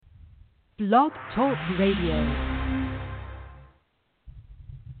Blog Talk Radio.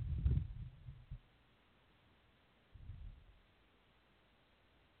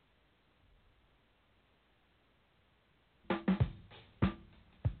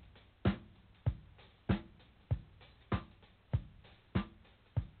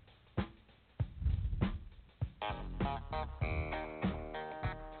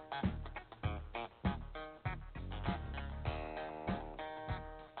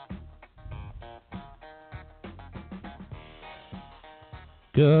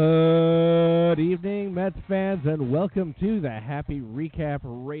 Good evening, Mets fans, and welcome to the Happy Recap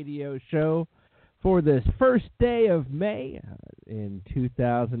Radio Show for this first day of May in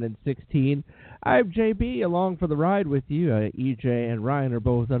 2016. I'm JB, along for the ride with you. EJ and Ryan are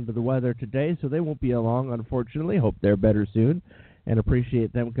both under the weather today, so they won't be along, unfortunately. Hope they're better soon, and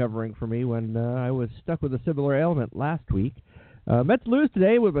appreciate them covering for me when I was stuck with a similar ailment last week. Mets lose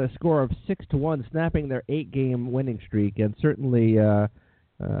today with a score of 6-1, snapping their 8-game winning streak, and certainly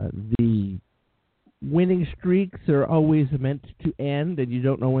the winning streaks are always meant to end, and you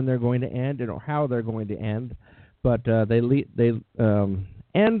don't know when they're going to end or how they're going to end. But they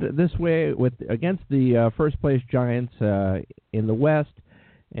end this way against the first place Giants in the West,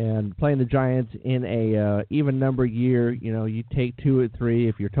 and playing the Giants in a even number year. You know, you take 2 or 3.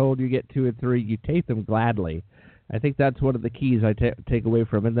 If you're told you get 2 or 3, you take them gladly. I think that's one of the keys I take away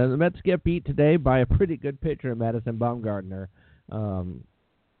from it. And then the Mets get beat today by a pretty good pitcher, Madison Bumgarner.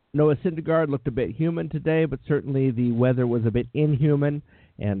 Noah Syndergaard looked a bit human today, but certainly the weather was a bit inhuman,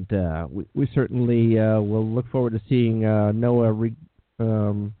 and we certainly will look forward to seeing Noah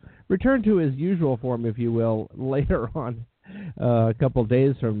return to his usual form, if you will, later on a couple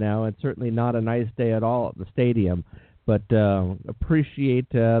days from now. It's certainly not a nice day at all at the stadium, but appreciate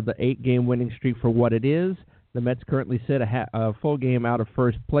the 8-game winning streak for what it is. The Mets currently sit a full game out of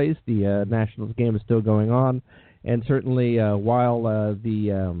first place. The Nationals game is still going on. And certainly, while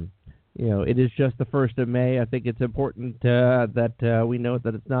it is just the 1st of May, I think it's important that we note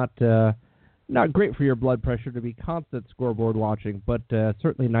that it's not great for your blood pressure to be constant scoreboard watching, but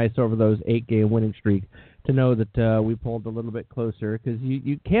certainly nice over those 8-game winning streak to know that we pulled a little bit closer, because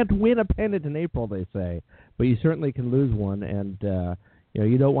you can't win a pennant in April, they say, but you certainly can lose one, and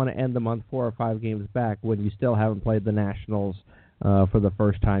you don't want to end the month 4 or 5 games back when you still haven't played the Nationals for the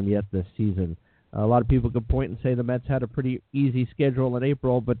first time yet this season. A lot of people could point and say the Mets had a pretty easy schedule in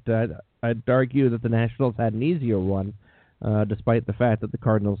April, but I'd argue that the Nationals had an easier one, despite the fact that the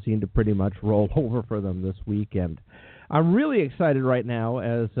Cardinals seemed to pretty much roll over for them this weekend. I'm really excited right now,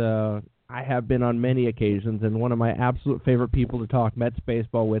 as I have been on many occasions, and one of my absolute favorite people to talk Mets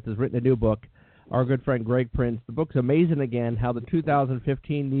baseball with has written a new book, our good friend Greg Prince. The book's Amazin Again, How the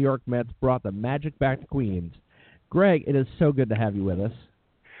 2015 New York Mets Brought the Magic Back to Queens. Greg, it is so good to have you with us.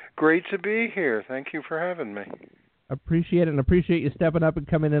 Great to be here. Thank you for having me. Appreciate it, and appreciate you stepping up and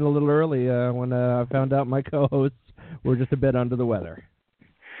coming in a little early when I found out my co-hosts were just a bit under the weather.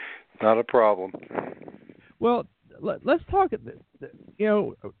 Not a problem. Well, let's talk.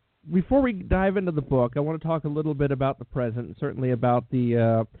 Before we dive into the book, I want to talk a little bit about the present, and certainly about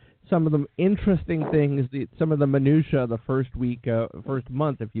the some of the interesting things, some of the minutia of the first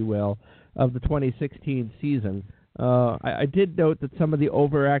month, if you will, of the 2016 season. I did note that some of the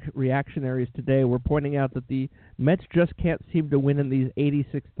overreactionaries today were pointing out that the Mets just can't seem to win in these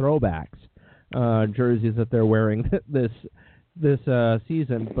 86 throwbacks jerseys that they're wearing this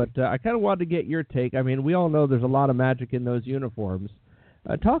season. But I kind of wanted to get your take. I mean, we all know there's a lot of magic in those uniforms.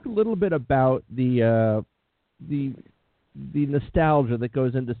 Talk a little bit about the nostalgia that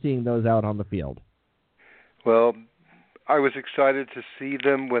goes into seeing those out on the field. Well, I was excited to see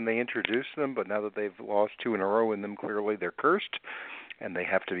them when they introduced them, but now that they've lost 2 in a row in them, clearly they're cursed, and they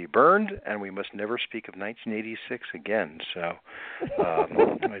have to be burned, and we must never speak of 1986 again. So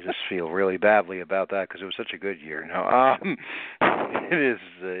I just feel really badly about that, because it was such a good year. Now,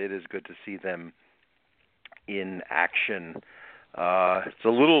 it is good to see them in action. It's a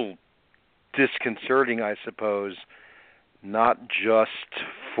little disconcerting, I suppose, not just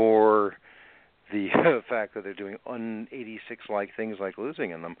for the fact that they're doing un-86-like things like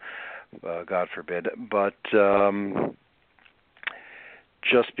losing in them, God forbid, but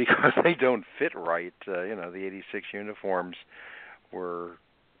just because they don't fit right. The 86 uniforms were,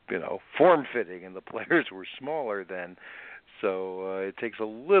 form-fitting, and the players were smaller then, so it takes a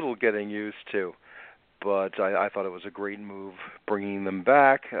little getting used to. But I thought it was a great move bringing them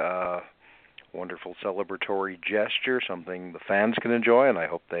back. Wonderful celebratory gesture, something the fans can enjoy, and I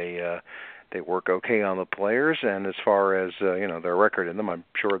hope they work okay on the players. And as far as their record in them, I'm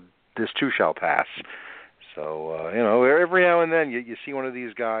sure this too shall pass. So every now and then you see one of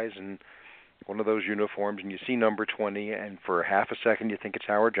these guys, and one of those uniforms, and you see number 20, and for half a second you think it's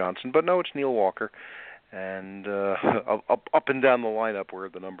Howard Johnson, but no, it's Neil Walker. And up and down the lineup where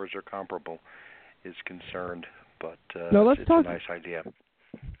the numbers are comparable is concerned. But now let's it's talk a nice idea.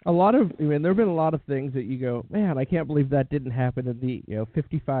 there have been a lot of things that you go, man, I can't believe that didn't happen in the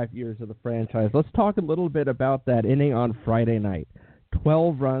 55 years of the franchise. Let's talk a little bit about that inning on Friday night.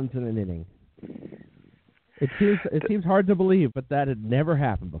 12 runs in an inning. It seems hard to believe, but that had never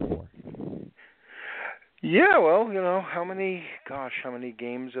happened before. Yeah, well, how many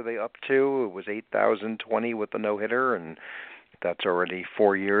games are they up to? It was 8,020 with the no-hitter, and that's already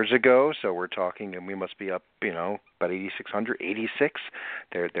 4 years ago, so we're talking, and we must be up, about 8,600, 86.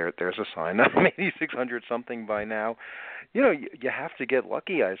 There's a sign. I'm 8,600 something by now. You have to get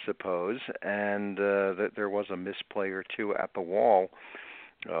lucky, I suppose, and there was a misplay or two at the wall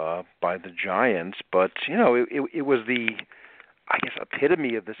by the Giants, but, it was the, I guess,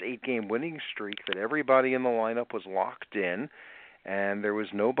 epitome of this 8-game winning streak that everybody in the lineup was locked in, and there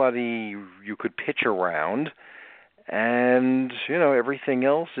was nobody you could pitch around. And, everything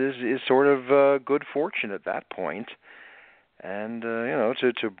else is sort of good fortune at that point. And,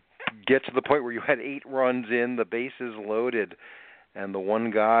 to get to the point where you had 8 runs in, the bases loaded, and the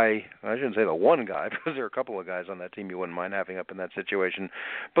one guy, I shouldn't say the one guy, because there are a couple of guys on that team you wouldn't mind having up in that situation,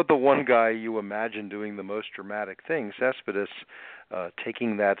 but the one guy you imagine doing the most dramatic thing, Cespedes,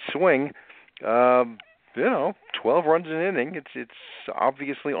 taking that swing, 12 runs an inning, it's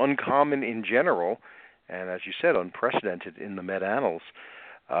obviously uncommon in general, and as you said, unprecedented in the Met annals.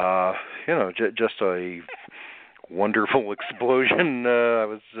 Just a wonderful explosion. I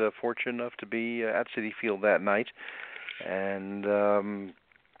was fortunate enough to be at Citi Field that night, and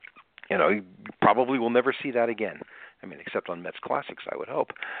you probably will never see that again. I mean, except on Mets Classics, I would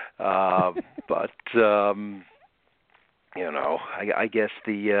hope. But I guess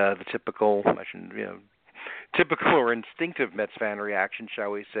the typical, typical or instinctive Mets fan reaction,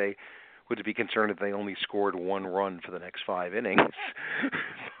 shall we say, would be concerned if they only scored 1 run for the next 5 innings.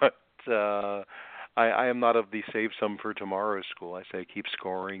 But I am not of the save some for tomorrow school. I say keep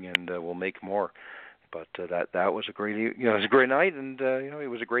scoring and we'll make more. But that was a great, it was a great night, and it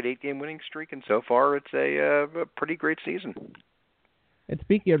was a great 8-game winning streak, and so far it's a pretty great season. And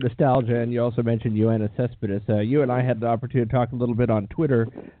speaking of nostalgia, and you also mentioned Yoenis Cespedes, you and I had the opportunity to talk a little bit on Twitter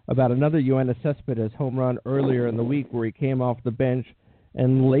about another Yoenis Cespedes home run earlier in the week where he came off the bench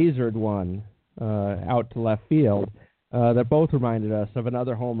and lasered one out to left field that both reminded us of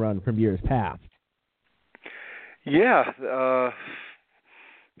another home run from years past. Yeah,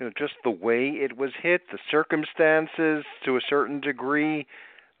 just the way it was hit, the circumstances, to a certain degree,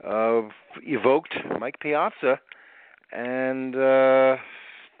 evoked Mike Piazza, and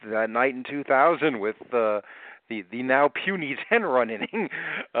that night in 2000 with the now puny 10-run inning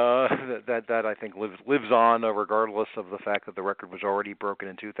that I think lives on, regardless of the fact that the record was already broken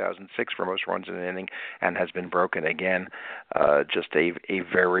in 2006 for most runs in an inning and has been broken again. Just a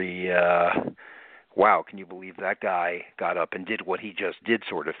very wow, can you believe that guy got up and did what he just did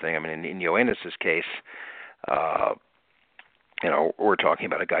sort of thing. I mean, in Yoenis' case, we're talking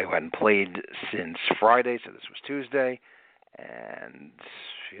about a guy who hadn't played since Friday, so this was Tuesday, and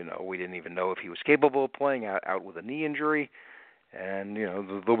we didn't even know if he was capable of playing, out with a knee injury. And,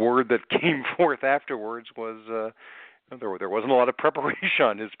 the word that came forth afterwards was there wasn't a lot of preparation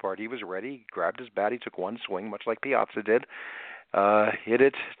on his part. He was ready, he grabbed his bat, he took one swing, much like Piazza did, hit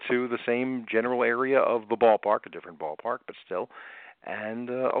it to the same general area of the ballpark, a different ballpark, but still, and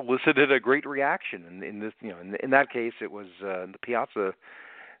elicited a great reaction. And in this, in that case, it was the Piazza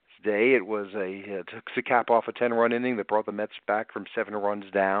day. It was to cap off a 10-run inning that brought the Mets back from 7 runs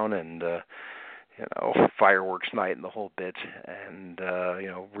down, and fireworks night and the whole bit, and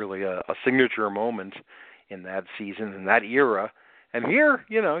really a signature moment in that season, in that era. And here,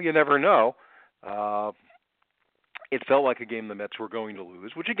 you never know. It felt like a game the Mets were going to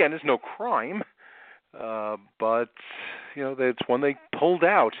lose, which again is no crime, but it's one they pulled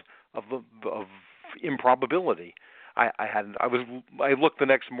out of improbability. I looked the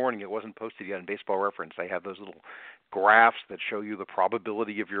next morning. It wasn't posted yet in Baseball Reference. They have those little graphs that show you the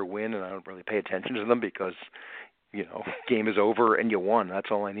probability of your win, and I don't really pay attention to them because, game is over and you won. That's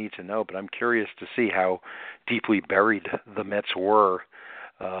all I need to know. But I'm curious to see how deeply buried the Mets were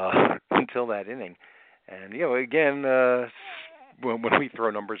until that inning. And, again, when we throw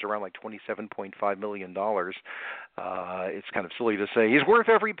numbers around like $27.5 million, it's kind of silly to say he's worth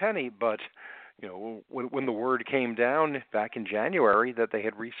every penny, but when the word came down back in January that they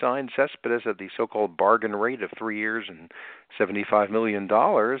had re-signed Cespedes at the so-called bargain rate of 3 years and $75 million,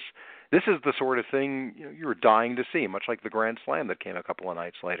 this is the sort of thing you were dying to see, much like the Grand Slam that came a couple of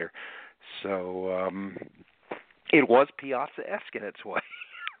nights later. So it was Piazza-esque in its way.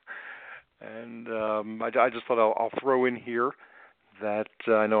 And I just thought I'll throw in here that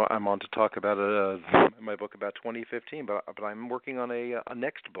I know I'm on to talk about my book about 2015, but I'm working on a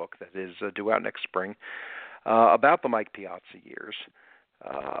next book that is due out next spring about the Mike Piazza years.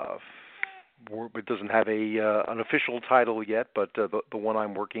 It doesn't have an official title yet, but the one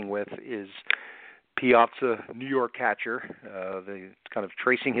I'm working with is Piazza, New York Catcher. Kind of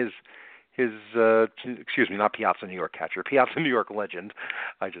tracing his not Piazza, New York Catcher, Piazza, New York Legend.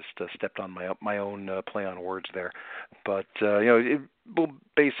 I just stepped on my own play on words there, but it will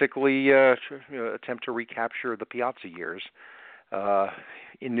basically attempt to recapture the Piazza years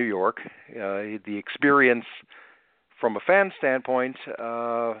in New York, the experience from a fan standpoint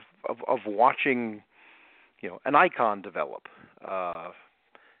of watching an icon develop.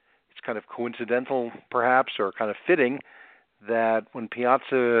 It's kind of coincidental, perhaps, or kind of fitting that when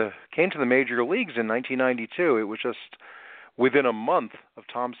Piazza came to the major leagues in 1992, it was just within a month of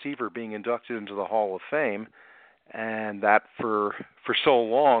Tom Seaver being inducted into the Hall of Fame, and that for so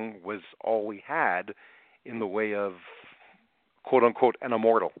long was all we had in the way of quote-unquote an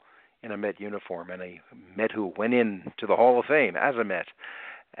immortal in a Met uniform, and a Met who went into the Hall of Fame as a Met.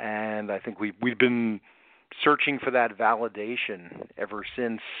 And I think we've been searching for that validation ever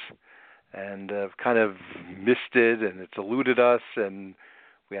since, and kind of missed it, and it's eluded us, and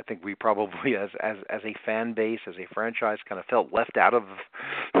I think we probably, as a fan base, as a franchise, kind of felt left out of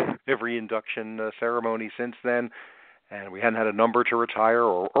every induction ceremony since then, and we hadn't had a number to retire,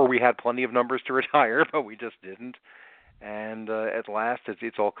 or we had plenty of numbers to retire, but we just didn't. And at last,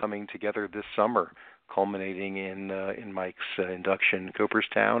 it's all coming together this summer, culminating in Mike's induction in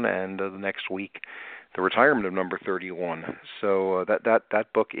Cooperstown, and the next week, the retirement of number 31. So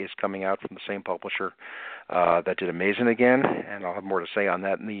that book is coming out from the same publisher that did Amazin Again, and I'll have more to say on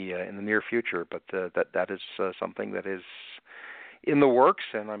that in the near future. But that is something that is in the works,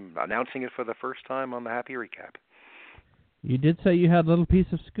 and I'm announcing it for the first time on the Happy Recap. You did say you had a little piece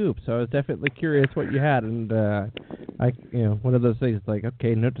of scoop, so I was definitely curious what you had, and one of those things like,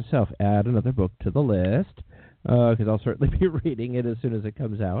 okay, note to self, add another book to the list, because I'll certainly be reading it as soon as it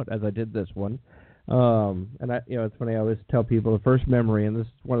comes out, as I did this one. And it's funny, I always tell people the first memory, and this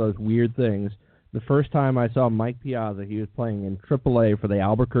is one of those weird things. The first time I saw Mike Piazza, he was playing in AAA for the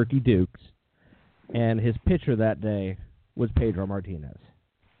Albuquerque Dukes, and his pitcher that day was Pedro Martinez.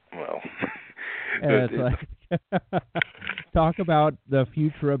 Well, and it's like, talk about the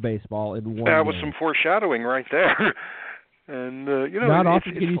future of baseball in one. That was some foreshadowing right there. And not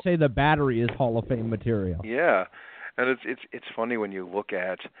often can you say the battery is Hall of Fame material. Yeah, and it's funny when you look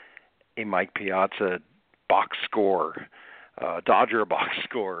at a Mike Piazza box score, Dodger box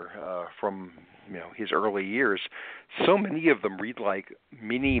score from his early years. So many of them read like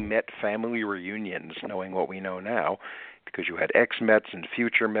mini Met family reunions, knowing what we know now, because you had ex-Mets and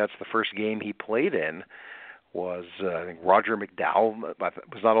future Mets. The first game he played in was, I think, Roger McDowell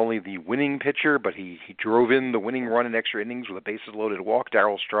was not only the winning pitcher, but he drove in the winning run in extra innings with a bases-loaded walk.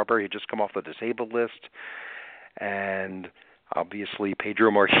 Darryl Strawberry had just come off the disabled list, and obviously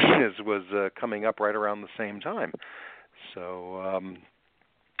Pedro Martinez was coming up right around the same time. So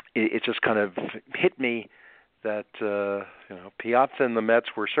it just kind of hit me that Piazza and the Mets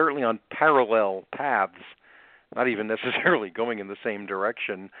were certainly on parallel paths, not even necessarily going in the same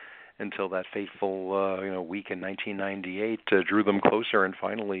direction, until that fateful week in 1998 drew them closer and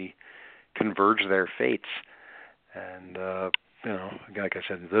finally converged their fates. And like I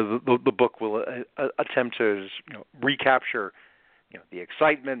said, the book will attempt to recapture the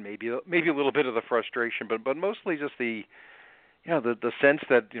excitement, maybe a little bit of the frustration, but mostly just the sense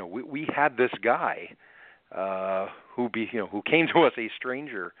that we had this guy who came to us a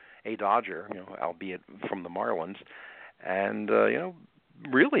stranger, a Dodger, albeit from the Marlins, and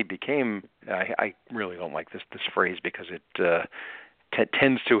really became, I really don't like this phrase because it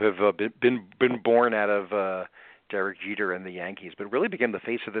tends to have been born out of Derek Jeter and the Yankees, but really became the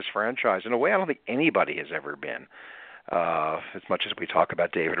face of this franchise in a way I don't think anybody has ever been. As much as we talk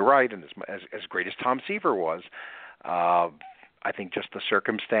about David Wright and as great as Tom Seaver was, I think just the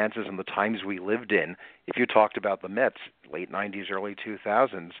circumstances and the times we lived in, if you talked about the Mets, late 90s, early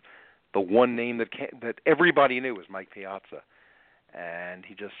 2000s, the one name that everybody knew was Mike Piazza. And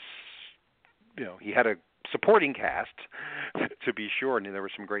he just, he had a supporting cast, to be sure, and there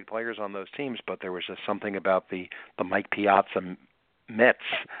were some great players on those teams, but there was just something about the Mike Piazza Mets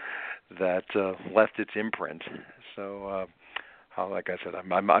that left its imprint. So, like I said,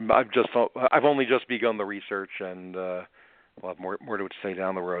 I've only just begun the research, and we'll have more to say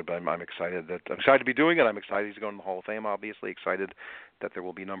down the road. But I'm excited to be doing it. I'm excited he's going to the Hall of Fame. Obviously, excited that there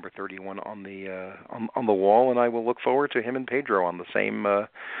will be number 31 on the wall, and I will look forward to him and Pedro on the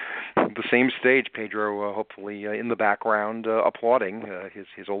same stage. Pedro hopefully in the background applauding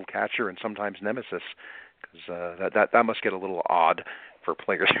his old catcher and sometimes nemesis, because that must get a little odd for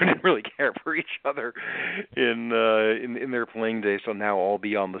players who didn't really care for each other in their playing days. So now all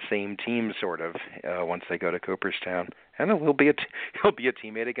be on the same team, sort of, once they go to Cooperstown, and he'll be a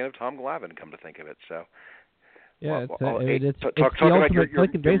teammate again of Tom Glavine. Come to think of it, so yeah, talk about your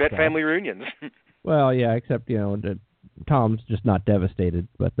Met family reunions. Well, yeah, except Tom's just not devastated,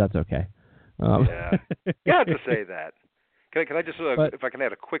 but that's okay. Yeah, you have to say that. Can I just, if I can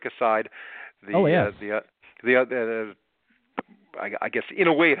add a quick aside? I guess in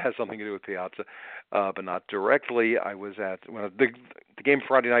a way it has something to do with Piazza, but not directly. I was at the game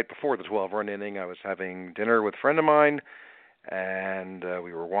Friday night before the 12-run inning. I was having dinner with a friend of mine, and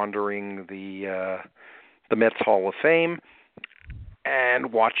we were wandering the Mets Hall of Fame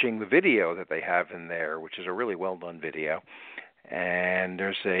and watching the video that they have in there, which is a really well done video. And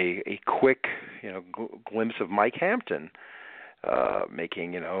there's a quick glimpse of Mike Hampton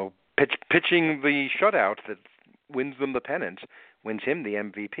making pitching the shutout that wins them the pennant, wins him the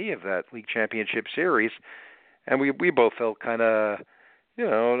MVP of that league championship series. And we both felt kind of, I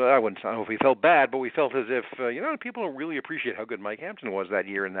don't know if we felt bad, but we felt as if, people don't really appreciate how good Mike Hampton was that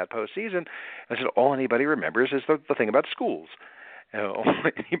year in that postseason. I said, all anybody remembers is the thing about schools. All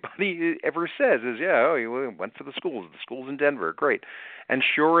anybody ever says is, he went for the schools in Denver, great. And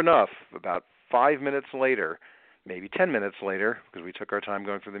sure enough, about 5 minutes later, maybe 10 minutes later, because we took our time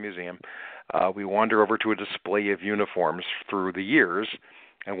going through the museum, we wander over to a display of uniforms through the years,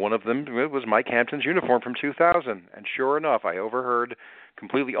 and one of them was Mike Hampton's uniform from 2000. And sure enough, I overheard,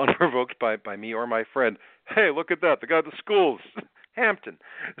 completely unprovoked by me or my friend, "Hey, look at that, the guy at the schools, Hampton."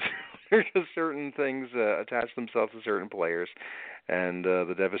 There's just certain things attach themselves to certain players, and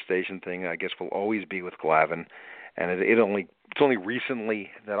the devastation thing, I guess, will always be with Glavine. And it's only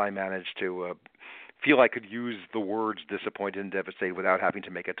recently that I managed to feel I could use the words disappointed and devastated without having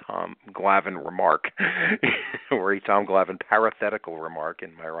to make a Tom Glavine remark or a Tom Glavine parenthetical remark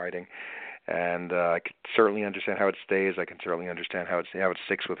in my writing. And I can certainly understand how it stays. I can certainly understand how it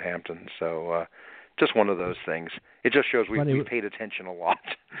sticks with Hampton. So just one of those things. It just shows we paid attention a lot.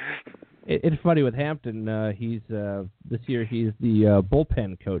 It's funny with Hampton. This year he's the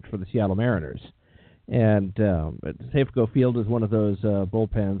bullpen coach for the Seattle Mariners. And Safeco Field is one of those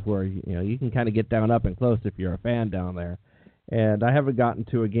bullpens where you can kind of get down up and close if you're a fan down there. And I haven't gotten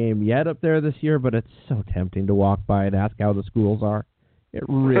to a game yet up there this year, but it's so tempting to walk by and ask how the schools are. It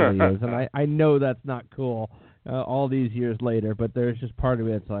really is, and I know that's not cool all these years later. But there's just part of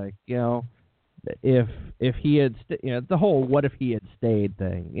it. It's like if he had the whole "what if he had stayed"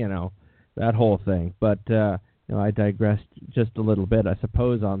 thing, that whole thing. But I digressed just a little bit, I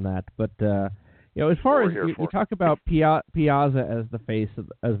suppose, on that. But as far as you talk about Piazza as the face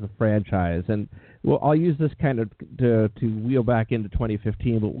as the franchise, and I'll use this kind of to wheel back into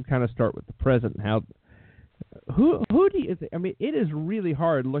 2015, but we'll kind of start with the present and how. Who do you think? I mean, it is really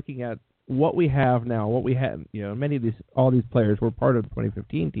hard looking at what we have now, what we had. Many of all these players were part of the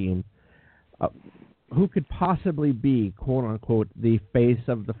 2015 team. Who could possibly be, quote unquote, the face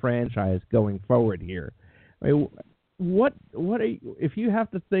of the franchise going forward here? I mean, what are you, if you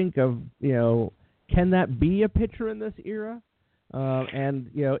have to think of, can that be a pitcher in this era? And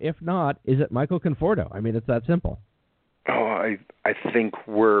if not, is it Michael Conforto? I mean, it's that simple. Oh, I think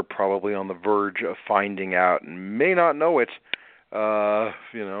we're probably on the verge of finding out, and may not know it, for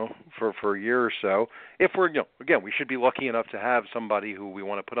a year or so. If we're, again, we should be lucky enough to have somebody who we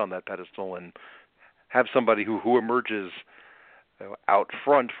want to put on that pedestal, and have somebody who emerges out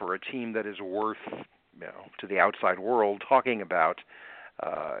front for a team that is worth, to the outside world talking about.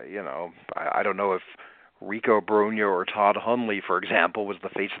 I don't know if Rico Brogna or Todd Hundley, for example, was the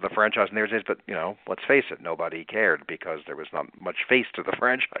face of the franchise in their days, but, let's face it, nobody cared because there was not much face to the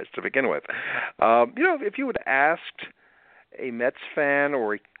franchise to begin with. If you had asked a Mets fan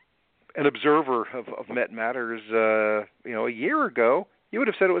or an observer of Met Matters, a year ago, you would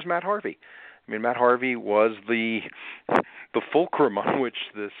have said it was Matt Harvey. I mean, Matt Harvey was the fulcrum on which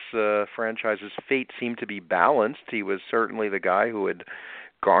this franchise's fate seemed to be balanced. He was certainly the guy who had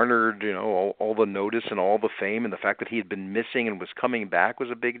garnered, all the notice and all the fame, and the fact that he had been missing and was coming back was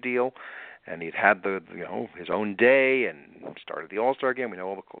a big deal. And he'd had his own day and started the All-Star game. We know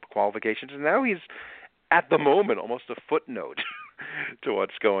all the qualifications, and now he's at the moment almost a footnote to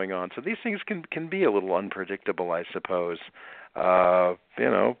what's going on. So these things can be a little unpredictable, I suppose.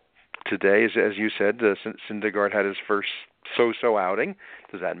 today, as you said, Syndergaard had his first so-so outing.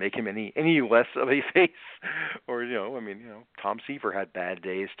 Does that make him any less of a face? Or, Tom Seaver had bad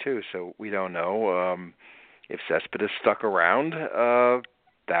days too, so we don't know. If Cespedes stuck around,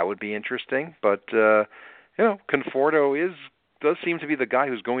 that would be interesting. But, Conforto does seem to be the guy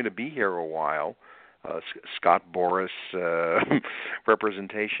who's going to be here a while. Scott Boras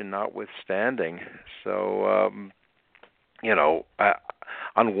representation notwithstanding. So,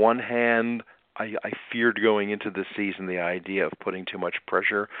 on one hand, I feared going into this season the idea of putting too much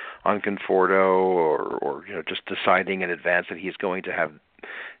pressure on Conforto or just deciding in advance that he's going to have,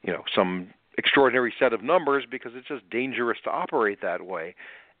 some extraordinary set of numbers, because it's just dangerous to operate that way.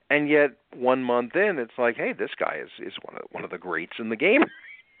 And yet 1 month in, it's like, hey, this guy is one of the greats in the game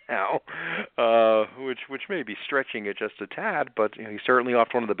now, which may be stretching it just a tad, but he's certainly off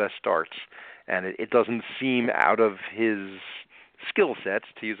to one of the best starts, and it doesn't seem out of his skill sets,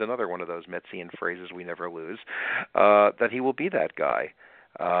 to use another one of those Metsian phrases we never lose, that he will be that guy.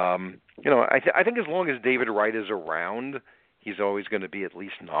 I think as long as David Wright is around, he's always going to be at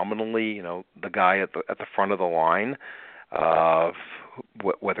least nominally, the guy at the front of the line.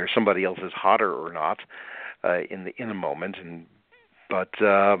 Whether somebody else is hotter or not in a moment, but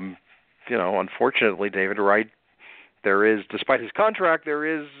unfortunately, David Wright, despite his contract, there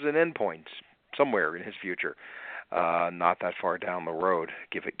is an endpoint somewhere in his future, not that far down the road,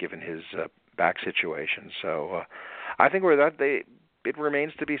 given his back situation. So I think it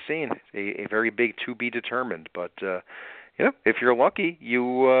remains to be seen. A very big to be determined, but. If you're lucky,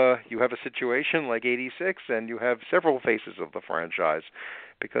 you have a situation like '86, and you have several faces of the franchise,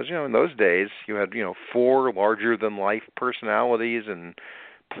 because in those days you had 4 larger-than-life personalities and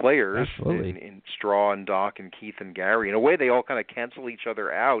players in Straw and Doc and Keith and Gary. In a way, they all kind of cancel each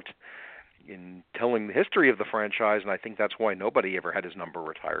other out in telling the history of the franchise, and I think that's why nobody ever had his number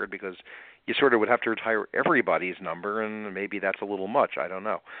retired, because you sort of would have to retire everybody's number, and maybe that's a little much. I don't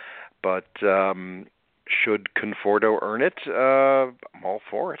know, but. Should Conforto earn it? I'm all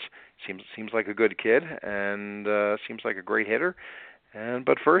for it. Seems like a good kid, and seems like a great hitter.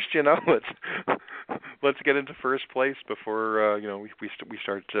 But first, let's get into first place before we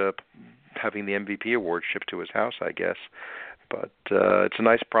start having the MVP award shipped to his house, I guess. But it's a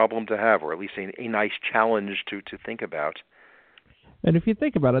nice problem to have, or at least a nice challenge to think about. And if you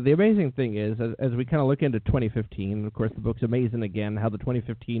think about it, the amazing thing is, as we kind of look into 2015, of course, the book's Amazin Again, how the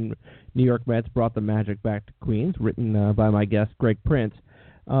 2015 New York Mets brought the magic back to Queens, written by my guest, Greg Prince.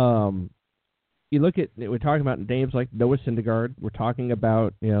 You look at, we're talking about names like Noah Syndergaard. We're talking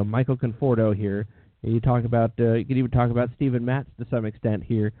about, Michael Conforto here. You can even talk about Steven Matz to some extent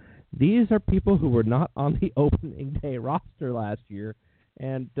here. These are people who were not on the opening day roster last year.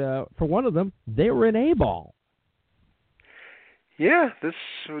 And for one of them, they were in A-ball. Yeah,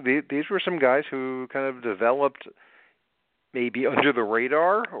 these were some guys who kind of developed maybe under the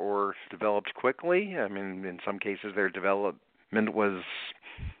radar or developed quickly. I mean, in some cases their development was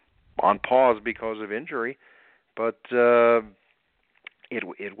on pause because of injury, but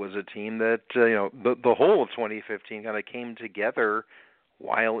it was a team that the whole of 2015 kind of came together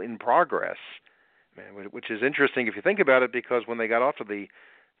while in progress, which is interesting if you think about it, because when they got off to the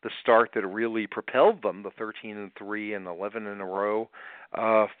start that really propelled them, the 13-3 and 11 in a row,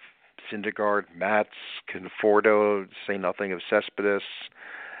 Syndergaard, Matz, Conforto, say nothing of Cespedes,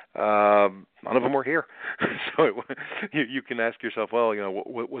 none of them were here. So you can ask yourself, well,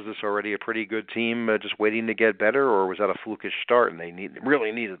 was this already a pretty good team just waiting to get better, or was that a flukish start and they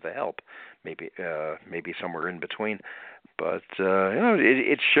really needed the help? Maybe somewhere in between. But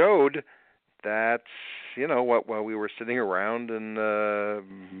it showed that while we were sitting around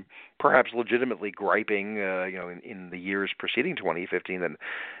and perhaps legitimately griping, in the years preceding 2015, that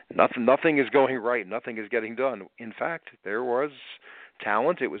nothing is going right, nothing is getting done. In fact, there was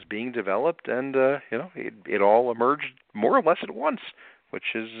talent; it was being developed, and it all emerged more or less at once,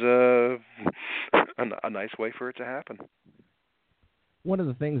 which is a nice way for it to happen. One of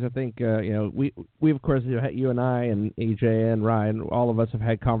the things I think, we of course, you and I and AJ and Ryan, all of us have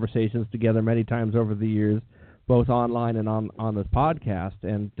had conversations together many times over the years, both online and on this podcast.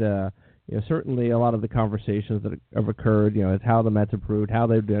 And, certainly a lot of the conversations that have occurred, is how the Mets improved, how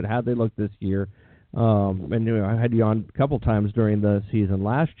they did, how they looked this year. And, I had you on a couple times during the season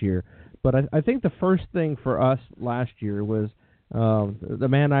last year. But I think the first thing for us last year was the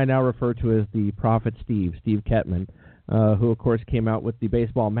man I now refer to as the Prophet Steve Ketman, who, of course, came out with the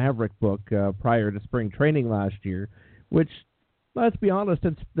Baseball Maverick book prior to spring training last year, which, let's be honest,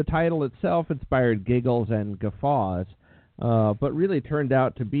 the title itself inspired giggles and guffaws, but really turned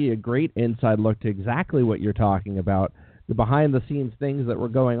out to be a great inside look to exactly what you're talking about, the behind-the-scenes things that were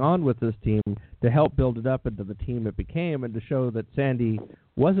going on with this team to help build it up into the team it became, and to show that Sandy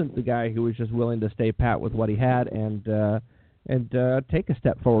wasn't the guy who was just willing to stay pat with what he had and take a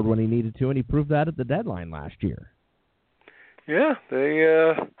step forward when he needed to, and he proved that at the deadline last year. Yeah,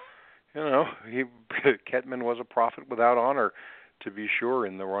 Ketman was a prophet without honor, to be sure,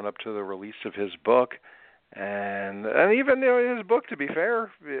 in the run-up to the release of his book. And even his book, to be fair,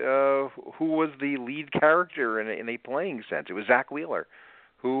 who was the lead character in a playing sense? It was Zach Wheeler,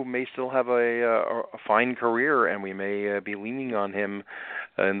 who may still have a fine career, and we may be leaning on him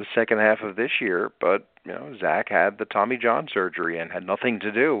in the second half of this year. But Zach had the Tommy John surgery and had nothing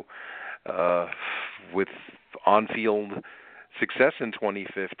to do with on-field success in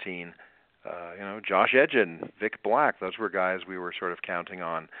 2015. Josh Edgin, Vic Black, those were guys we were sort of counting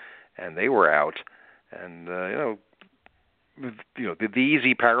on, and they were out. And the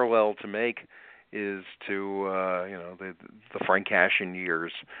easy parallel to make is to the Frank Cashin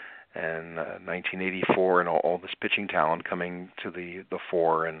years and 1984 and all this pitching talent coming to the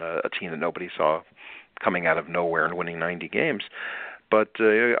fore, and a team that nobody saw coming out of nowhere and winning 90 games. But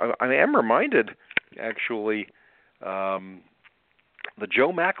I am reminded, actually, the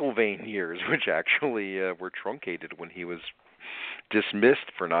Joe McIlvaine years, which actually were truncated when he was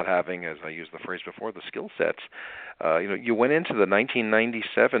dismissed for not having, as I used the phrase before, the skill sets. You went into the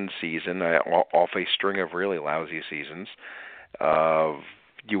 1997 season off a string of really lousy seasons.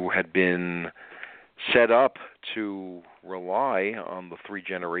 You had been set up to rely on the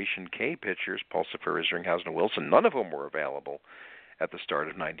three-generation K pitchers, Pulsifer, Isringhausen, and Wilson. None of them were available at the start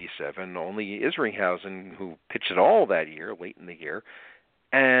of 97. Only Isringhausen, who pitched it all that year, late in the year.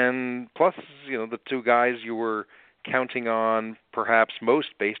 And plus, the two guys you were counting on perhaps most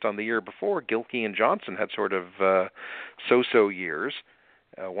based on the year before, Gilkey and Johnson, had sort of so-so years.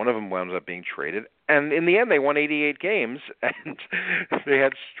 One of them wound up being traded. And in the end, they won 88 games, and they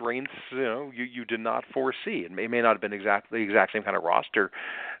had strengths you did not foresee. It may not have been the exact same kind of roster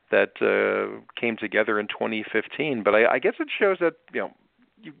that came together in 2015, but I guess it shows that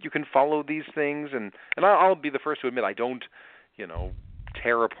you can follow these things, and I'll be the first to admit I don't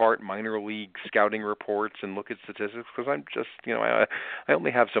tear apart minor league scouting reports and look at statistics, because I'm just I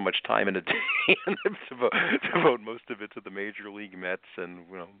only have so much time in a day and devote most of it to the major league Mets and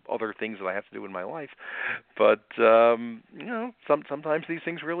other things that I have to do in my life. But sometimes these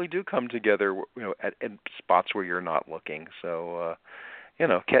things really do come together at spots where you're not looking. So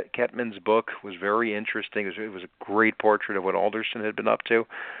Ketman's book was very interesting. It was a great portrait of what Alderson had been up to.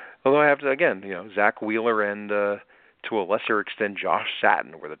 Although I have to, again, Zach Wheeler and to a lesser extent Josh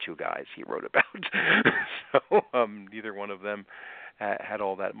Satin were the two guys he wrote about. So neither one of them had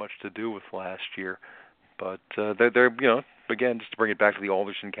all that much to do with last year. But they're again, just to bring it back to the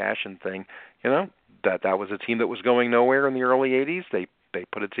Alderson Cashin thing, that was a team that was going nowhere in the early 80s. They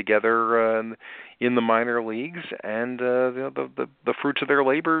put it together in the minor leagues, and the fruits of their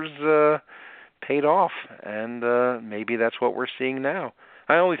labors paid off, and maybe that's what we're seeing now.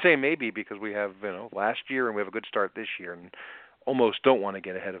 I only say maybe because we have last year and we have a good start this year, and almost don't want to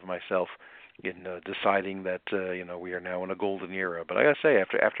get ahead of myself in deciding that we are now in a golden era. But I gotta say,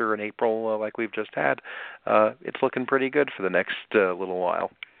 after an April like we've just had, it's looking pretty good for the next little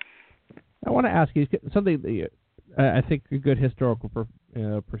while. I want to ask you something that I think a good historical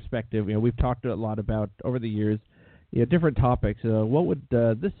perspective. We've talked a lot about over the years, different topics. What would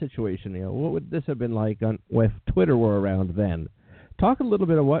this situation, what would this have been like if Twitter were around then? Talk a little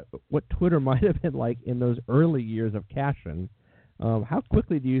bit of what Twitter might have been like in those early years of Cashin. How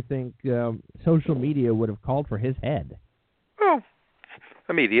quickly do you think social media would have called for his head? Oh,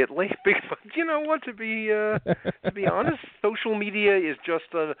 immediately. Because to be honest, social media is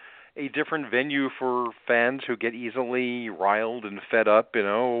just a different venue for fans who get easily riled and fed up.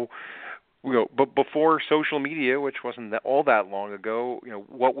 But before social media, which wasn't all that long ago,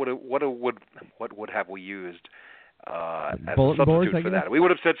 what would have we used? As a substitute for that, we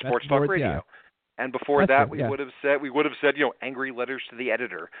would have said Sports Talk Radio, yeah. And before that, we would have said angry letters to the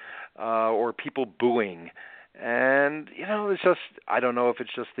editor, or people booing, and it's just, I don't know if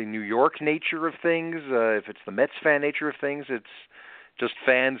it's just the New York nature of things, if it's the Mets fan nature of things, it's just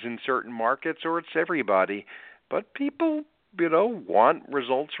fans in certain markets, or it's everybody, but people want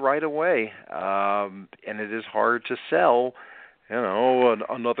results right away, and it is hard to sell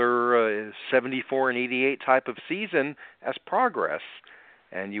another 74 and 88 type of season as progress.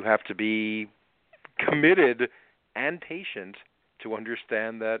 And you have to be committed and patient to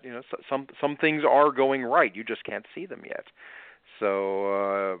understand that, some things are going right. You just can't see them yet.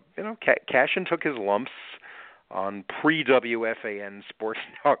 So, Cashin took his lumps on pre-WFAN Sports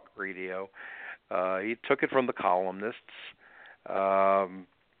Talk Radio. He took it from the columnists.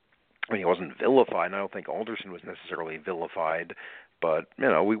 He wasn't vilified. I don't think Alderson was necessarily vilified, but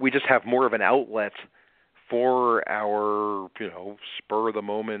we just have more of an outlet for our spur of the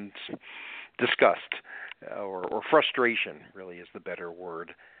moment disgust or frustration. Really is the better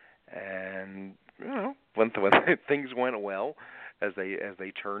word. And when things went well, as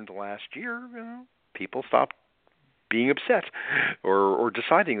they turned last year, people stopped being upset or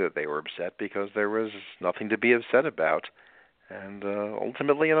deciding that they were upset because there was nothing to be upset about. And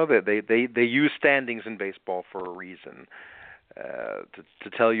ultimately, they use standings in baseball for a reason, to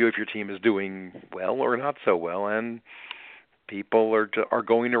tell you if your team is doing well or not so well, and people are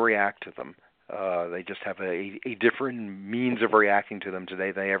going to react to them. They just have a different means of reacting to them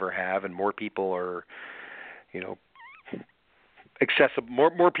today than they ever have, and more people are, accessible.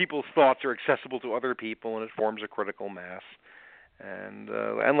 More people's thoughts are accessible to other people, and it forms a critical mass. And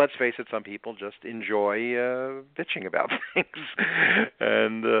let's face it, some people just enjoy bitching about things,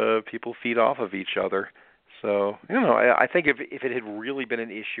 and people feed off of each other. So I think if it had really been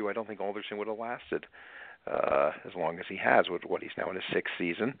an issue, I don't think Alderson would have lasted as long as he has. What he's now in his sixth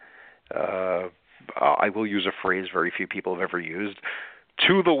season. I will use a phrase very few people have ever used.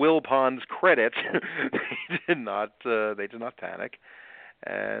 To the Wilpons' credit, they did not panic,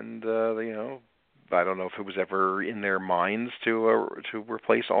 and I don't know if it was ever in their minds to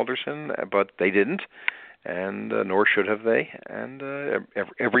replace Alderson, but they didn't, and nor should have they. And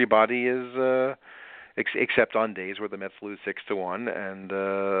everybody is, except on days where the Mets lose 6-1, and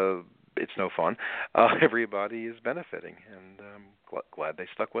it's no fun. Everybody is benefiting, and I'm glad they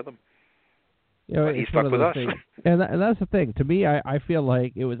stuck with him. But he stuck with us. And that's the thing. To me, I feel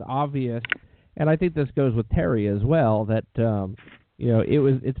like it was obvious, and I think this goes with Terry as well, that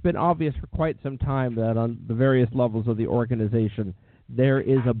it's been obvious for quite some time that on the various levels of the organization there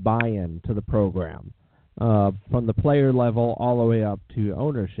is a buy-in to the program, from the player level all the way up to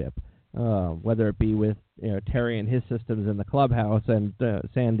ownership, whether it be with Terry and his systems in the clubhouse and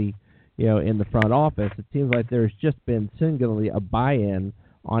Sandy in the front office. It seems like there's just been singularly a buy-in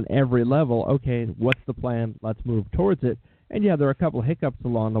on every level. Okay, what's the plan? Let's move towards it. And there are a couple of hiccups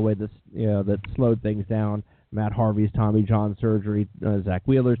along the way that slowed things down. Matt Harvey's Tommy John surgery, Zach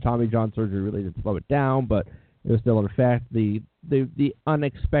Wheeler's Tommy John surgery really did slow it down, but it was still in effect. The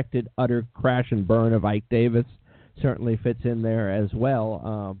unexpected utter crash and burn of Ike Davis certainly fits in there as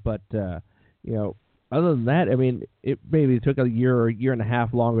well. But other than that, I mean, it maybe took a year or year and a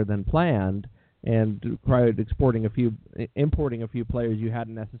half longer than planned, and required importing a few players you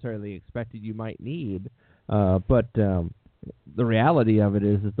hadn't necessarily expected you might need. But the reality of it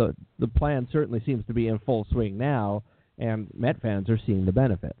is that the plan certainly seems to be in full swing now, and Met fans are seeing the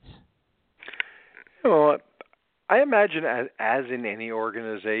benefits. Well, I imagine as in any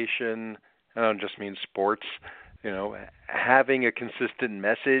organization, I don't just mean sports, having a consistent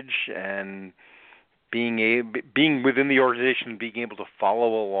message and being within the organization, being able to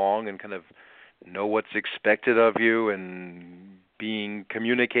follow along and kind of know what's expected of you and being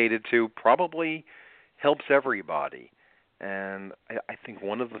communicated to probably helps everybody. And I think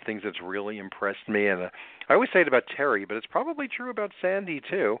one of the things that's really impressed me, and I always say it about Terry, but it's probably true about Sandy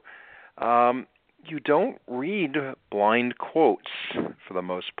too, you don't read blind quotes for the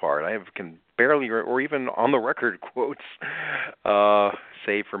most part. I can barely, or even on the record quotes,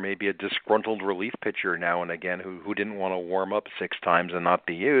 save for maybe a disgruntled relief pitcher now and again who didn't want to warm up 6 times and not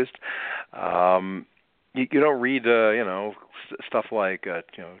be used. You don't read, stuff like,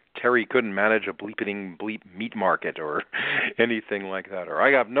 Terry couldn't manage a bleep meat market or anything like that, or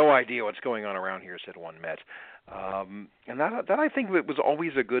I have no idea what's going on around here, said one Met. And that I think was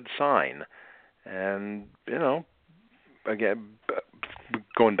always a good sign. And, again,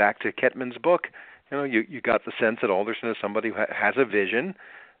 going back to Ketman's book, you got the sense that Alderson is somebody who has a vision,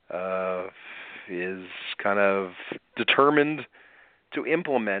 is kind of determined to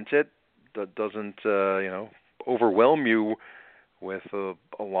implement it, that doesn't, overwhelm you with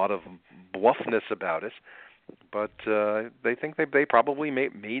a lot of bluffness about it. But they think they probably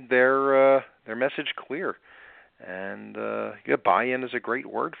made their message clear. And buy-in is a great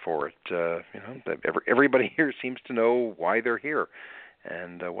word for it. Everybody here seems to know why they're here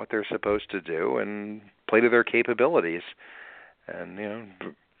and what they're supposed to do and play to their capabilities. And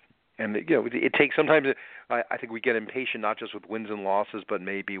it takes sometimes. I think we get impatient not just with wins and losses, but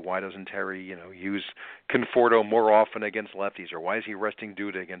maybe why doesn't Terry use Conforto more often against lefties, or why is he resting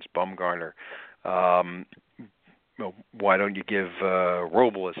Duda against Bumgarner? Why don't you give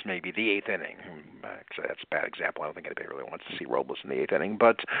Robles maybe the 8th inning? Actually, that's a bad example. I don't think anybody really wants to see Robles in the 8th inning,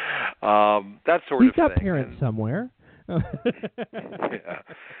 but that sort of thing. He's got parents somewhere. Yeah.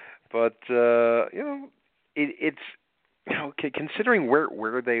 But it's considering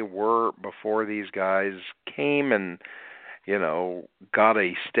where they were before these guys came and got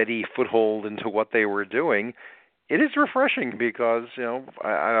a steady foothold into what they were doing. It is refreshing because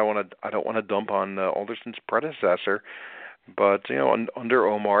I don't want to dump on Alderson's predecessor, but under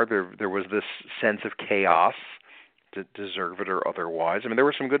Omar there was this sense of chaos, deserve it or otherwise. I mean, there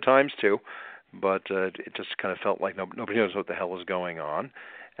were some good times too, but it just kind of felt like nobody knows what the hell is going on,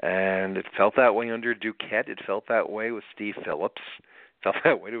 and it felt that way under Duquette. It felt that way with Steve Phillips. It felt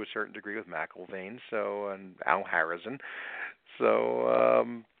that way to a certain degree with McIlvaine, and Al Harrison. So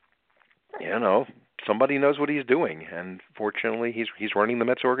somebody knows what he's doing, and fortunately, he's running the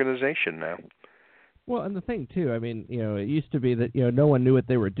Mets organization now. Well, and the thing too, I mean, it used to be that no one knew what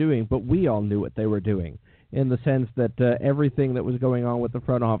they were doing, but we all knew what they were doing, in the sense that everything that was going on with the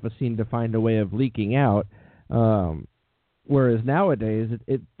front office seemed to find a way of leaking out. Whereas nowadays,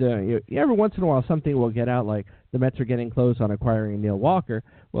 every once in a while something will get out, like the Mets are getting close on acquiring Neil Walker.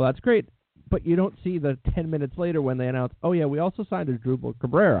 Well, that's great, but you don't see the 10 minutes later when they announce, oh yeah, we also signed Asdrubal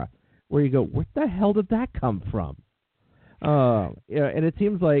Cabrera, where you go, where the hell did that come from? And it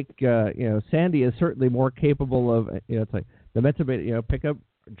seems like Sandy is certainly more capable of it's like the Mets have made, pick up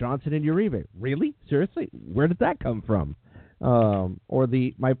Johnson and Uribe. Really? Seriously? Where did that come from? Or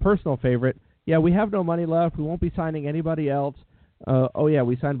my personal favorite, yeah, we have no money left. We won't be signing anybody else. Oh yeah,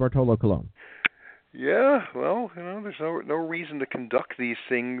 we signed Bartolo Colon. Yeah, well, there's no reason to conduct these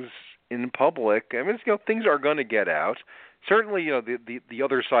things in public. I mean, things are going to get out. Certainly, the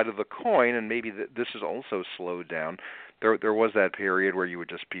other side of the coin, and maybe this is also slowed down. There was that period where you would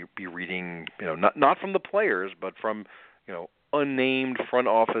just be reading, not from the players, but from, unnamed front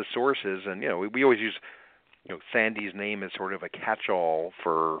office sources, and we always use, Sandy's name as sort of a catch-all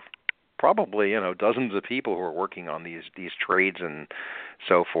for probably dozens of people who are working on these trades and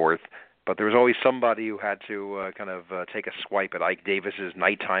so forth. But there was always somebody who had to take a swipe at Ike Davis's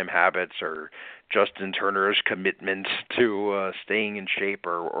nighttime habits or Justin Turner's commitment to staying in shape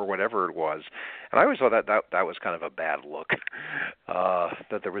or whatever it was. And I always thought that was kind of a bad look,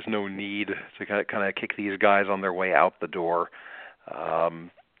 that there was no need to kind of kick these guys on their way out the door.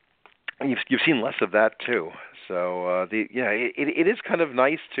 You've seen less of that too. So it is kind of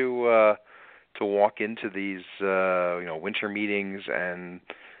nice to walk into these winter meetings and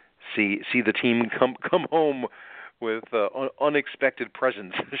see the team come home with unexpected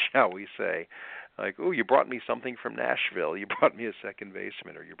presents, shall we say? Like, oh, you brought me something from Nashville. You brought me a second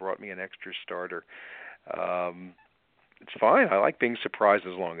baseman, or you brought me an extra starter. It's fine. I like being surprised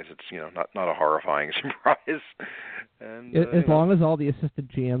as long as it's not a horrifying surprise. And as long as all the assistant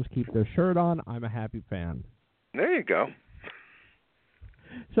GMs keep their shirt on, I'm a happy fan. There you go.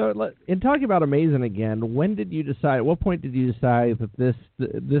 So, in talking about Amazin Again, when did you decide? At what point did you decide that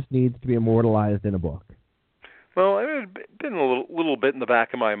this needs to be immortalized in a book? Well, it had been a little bit in the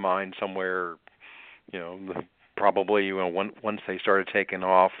back of my mind somewhere. Probably once they started taking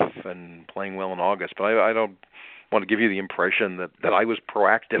off and playing well in August. But I don't want to give you the impression that I was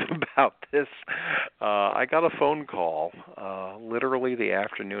proactive about this. I got a phone call literally the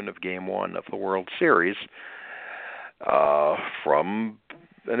afternoon of Game 1 of the World Series from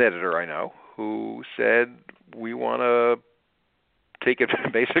an editor I know who said, we want to take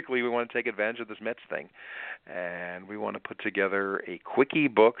advantage of this Mets thing, and we want to put together a quickie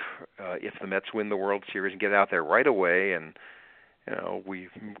book if the Mets win the World Series and get out there right away. And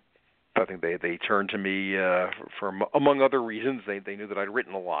I think they turned to me for, among other reasons, they knew that I'd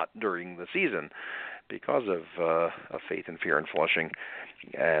written a lot during the season because of Faith and Fear in Flushing,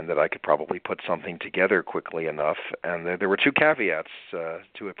 and that I could probably put something together quickly enough. And there were two caveats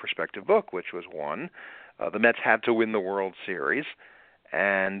to a prospective book, which was one, the Mets had to win the World Series,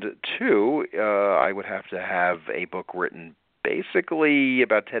 and two, I would have to have a book written basically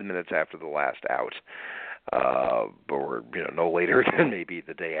about 10 minutes after the last out, or no later than maybe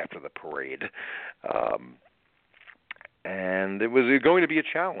the day after the parade. And it was going to be a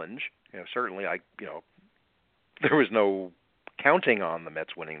challenge. Certainly, there was no counting on the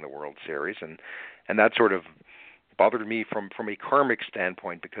Mets winning the World Series, and that sort of bothered me from a karmic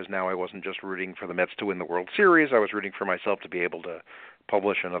standpoint, because now I wasn't just rooting for the Mets to win the World Series, I was rooting for myself to be able to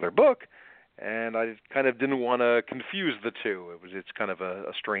publish another book, and I kind of didn't want to confuse the two. It's kind of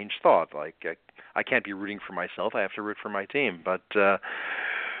a strange thought. Like, I can't be rooting for myself, I have to root for my team, but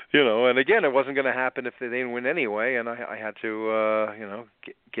and again, it wasn't going to happen if they didn't win anyway, and I had to,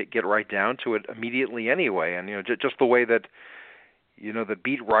 get right down to it immediately anyway. And just the way that, the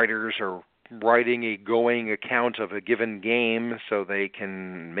beat writers are writing a going account of a given game so they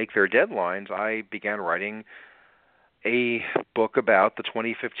can make their deadlines, I began writing a book about the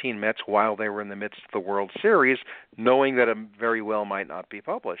 2015 Mets while they were in the midst of the World Series, knowing that it very well might not be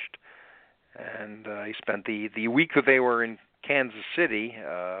published. And I spent the week that they were in Kansas City,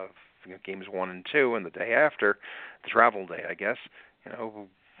 games 1 and 2, and the day after, the travel day, I guess,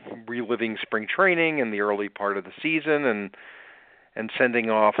 reliving spring training and the early part of the season, and sending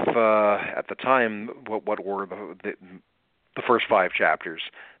off at the time what were the first 5 chapters,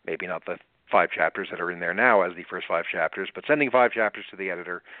 maybe not the 5 chapters that are in there now as the first 5 chapters, but sending 5 chapters to the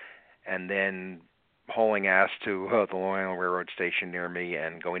editor, and then hauling ass to the Long Island Railroad station near me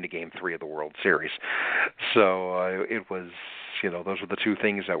and going to Game 3 of the World Series. So it was, those were the 2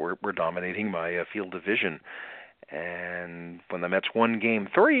 things that were dominating my field of vision. And when the Mets won Game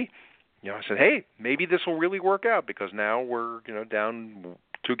 3, I said, hey, maybe this will really work out, because now we're, down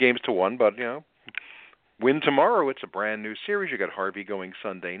 2-1, but, win tomorrow, it's a brand new series. You got Harvey going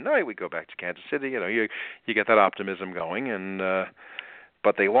Sunday night. We go back to Kansas City. You get that optimism going, and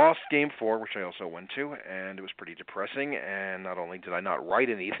but they lost Game 4, which I also went to, and it was pretty depressing. And not only did I not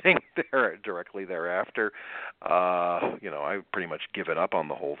write anything there directly thereafter, I pretty much given up on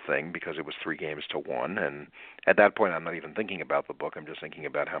the whole thing because it was 3-1. And at that point, I'm not even thinking about the book. I'm just thinking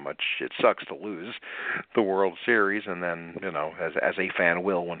about how much it sucks to lose the World Series. And then, as a fan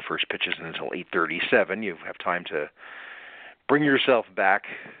will, when first pitch isn't until 8:37, you have time to bring yourself back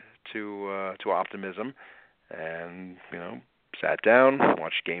to optimism. And, sat down,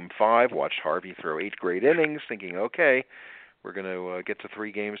 watched Game 5, watched Harvey throw 8 great innings, thinking, okay, we're going to get to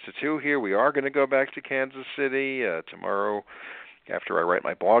 3-2 here. We are going to go back to Kansas City tomorrow. After I write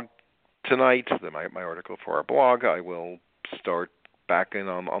my blog tonight, my article for our blog, I will start back in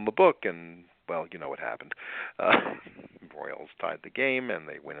on the book, and, well, you know what happened. Royals tied the game, and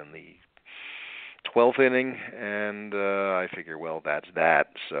they win in the 12th inning, and I figure, well, that's that.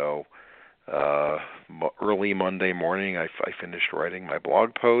 So early Monday morning, I finished writing my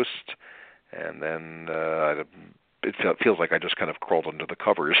blog post, and then it feels like I just kind of crawled under the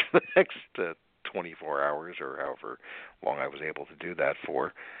covers for the next 24 hours, or however long I was able to do that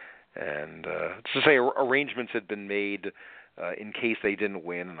for. And to say, arrangements had been made in case they didn't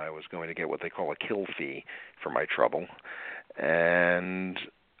win, and I was going to get what they call a kill fee for my trouble. And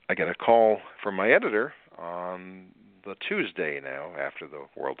I get a call from my editor on the Tuesday now after the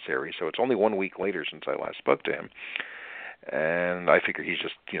World Series, so it's only 1 week later since I last spoke to him. And I figure he's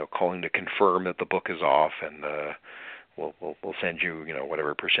just, calling to confirm that the book is off, and we'll send you,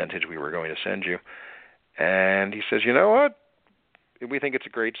 whatever percentage we were going to send you. And he says, you know what? We think it's a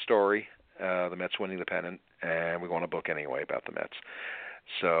great story, the Mets winning the pennant, and we want a book anyway about the Mets.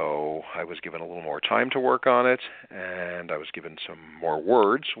 So I was given a little more time to work on it, and I was given some more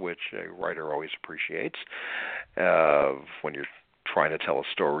words, which a writer always appreciates. When you're trying to tell a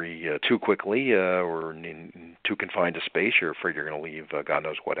story too quickly or in too confined a space, you're afraid you're going to leave God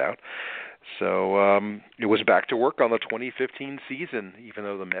knows what out. So it was back to work on the 2015 season, even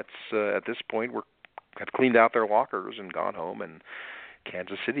though the Mets at this point had cleaned out their lockers and gone home, and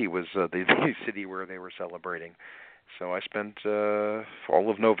Kansas City was the city where they were celebrating. So I spent all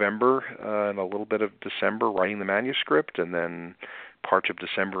of November and a little bit of December writing the manuscript, and then parts of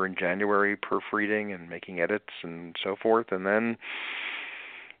December and January proofreading and making edits and so forth. And then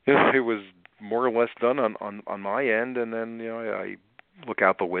it was more or less done on my end. And then I look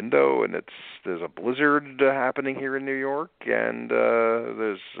out the window, and there's a blizzard happening here in New York, and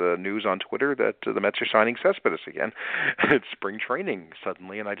there's news on Twitter that the Mets are signing Cespedes again. It's spring training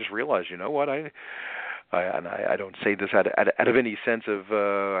suddenly, and I just realized, you know what, I don't say this out of any sense of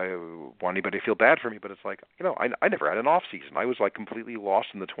I want anybody to feel bad for me, but it's like, I never had an off season. I was like completely lost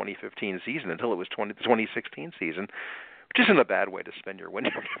in the 2015 season until it was the 2016 season, which isn't a bad way to spend your winter,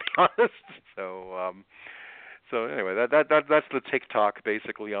 to be honest. So anyway, that's the TikTok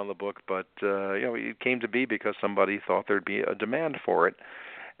basically on the book. But it came to be because somebody thought there'd be a demand for it,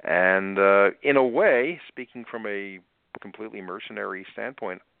 and in a way, speaking from a completely mercenary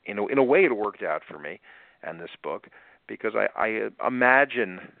standpoint, in a way it worked out for me and this book, because I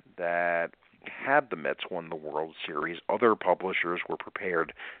imagine that had the Mets won the World Series, other publishers were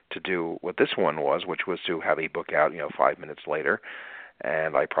prepared to do what this one was, which was to have a book out 5 minutes later,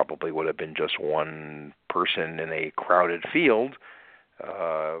 and I probably would have been just one person in a crowded field,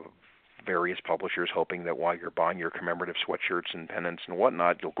 various publishers hoping that while you're buying your commemorative sweatshirts and pennants and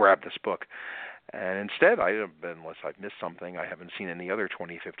whatnot, you'll grab this book. And instead, unless I've missed something, I haven't seen any other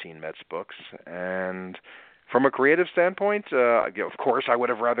 2015 Mets books. And from a creative standpoint, of course, I would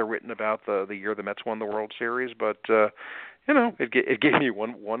have rather written about the year the Mets won the World Series, but it gave me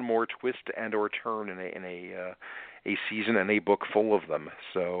one more twist and or turn in a season and a book full of them.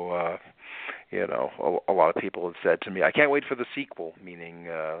 So a lot of people have said to me, I can't wait for the sequel, meaning,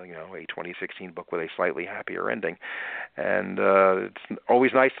 a 2016 book with a slightly happier ending. And it's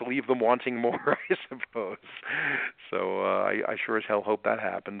always nice to leave them wanting more, I suppose. So I sure as hell hope that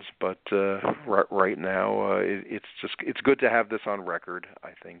happens. But right now, it's good to have this on record.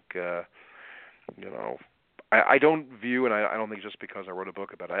 I think, I don't view, and I don't think just because I wrote a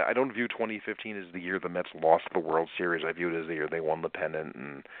book about it, I don't view 2015 as the year the Mets lost the World Series. I view it as the year they won the pennant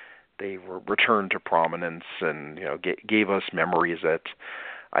and they were returned to prominence and gave us memories that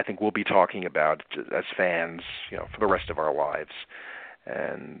I think we'll be talking about as fans, for the rest of our lives.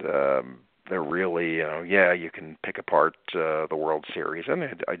 And they're really, you can pick apart the World Series,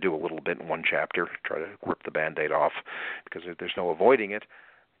 and I do a little bit in one chapter, try to rip the Band-Aid off because there's no avoiding it.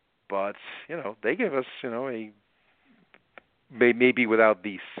 But they gave us, maybe without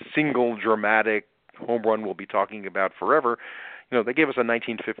the single dramatic home run we'll be talking about forever. They gave us a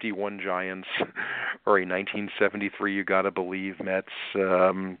 1951 Giants or a 1973 You Gotta Believe Mets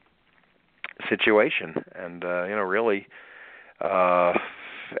situation. And, really,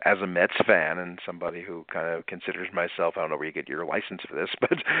 as a Mets fan and somebody who kind of considers myself, I don't know where you get your license for this,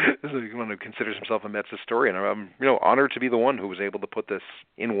 but someone who considers himself a Mets historian, I'm, honored to be the one who was able to put this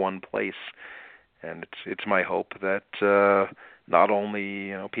in one place. And it's my hope that not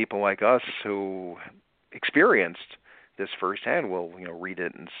only, people like us who experienced this firsthand will read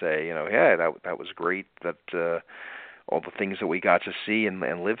it and say yeah, that was great, that all the things that we got to see and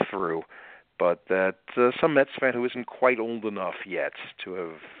live through, but that some Mets fan who isn't quite old enough yet to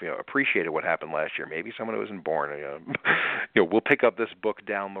have appreciated what happened last year, maybe someone who isn't born, will pick up this book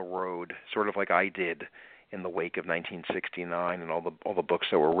down the road, sort of like I did in the wake of 1969 and all the books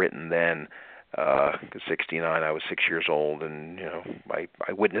that were written then. Because 69, I was 6 years old, and I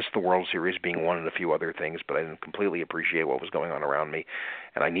witnessed the World Series being won and a few other things, but I didn't completely appreciate what was going on around me,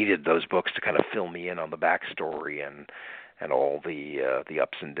 and I needed those books to kind of fill me in on the backstory and all the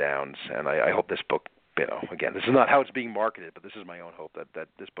ups and downs. And I hope this book, again, this is not how it's being marketed, but this is my own hope that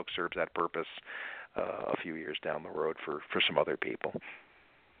this book serves that purpose a few years down the road for some other people.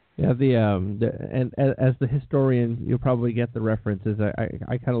 Yeah, and as the historian, you'll probably get the references.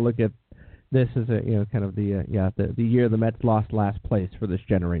 I kind of look at this is kind of the year the Mets lost last place for this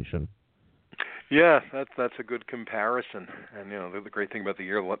generation. Yeah, that's a good comparison. And the great thing about the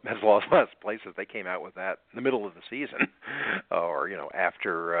year the Mets lost last place is they came out with that in the middle of the season, or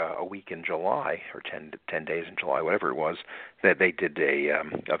after a week in July or 10 days in July, whatever it was. That they did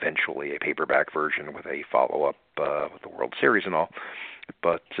eventually a paperback version with a follow-up with the World Series and all.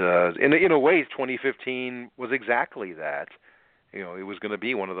 But in a way, 2015 was exactly that. It was going to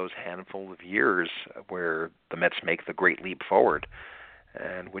be one of those handful of years where the Mets make the great leap forward,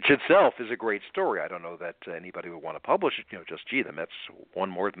 and which itself is a great story. I don't know that anybody would want to publish it. The Mets won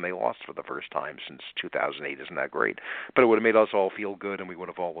more than they lost for the first time since 2008. Isn't that great? But it would have made us all feel good, and we would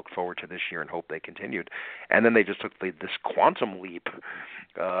have all looked forward to this year and hope they continued. And then they just took this quantum leap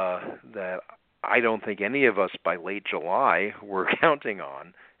that I don't think any of us by late July were counting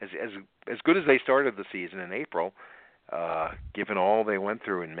on. As good as they started the season in April. Given all they went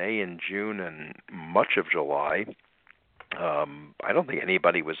through in May and June and much of July, I don't think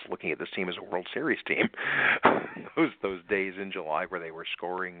anybody was looking at this team as a World Series team. those days in July where they were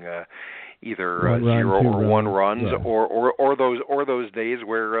scoring either 0 or 1 runs, yeah. or those days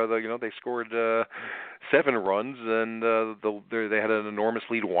where they scored 7 runs and they had an enormous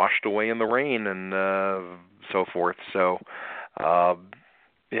lead washed away in the rain and so forth. So.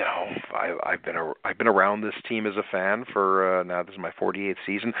 I've been around this team as a fan for now. This is my 48th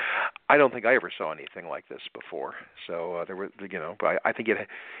season. I don't think I ever saw anything like this before. So there were, but I think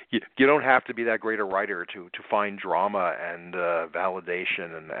you don't have to be that great a writer to find drama and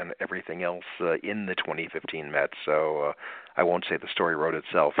validation and everything else in the 2015 Mets. So I won't say the story wrote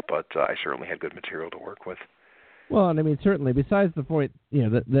itself, but I certainly had good material to work with. Well, and I mean, certainly, besides the point,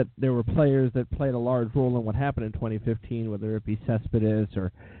 that there were players that played a large role in what happened in 2015, whether it be Cespedes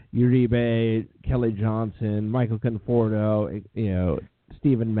or Uribe, Kelly Johnson, Michael Conforto,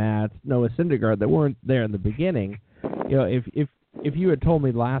 Steven Matz, Noah Syndergaard, that weren't there in the beginning. If you had told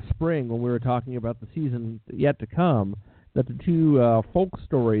me last spring when we were talking about the season yet to come that the two folk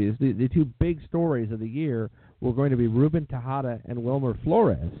stories, the two big stories of the year, were going to be Ruben Tejada and Wilmer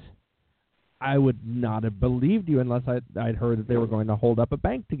Flores, I would not have believed you unless I'd heard that they were going to hold up a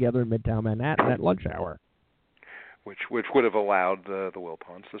bank together in Midtown Manhattan at lunch hour. Which would have allowed the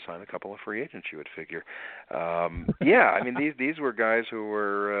Wilpons to sign a couple of free agents, you would figure. Yeah, I mean, these were guys who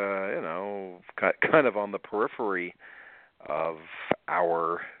were, kind of on the periphery of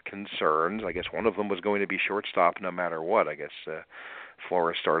our concerns. I guess one of them was going to be shortstop no matter what. I guess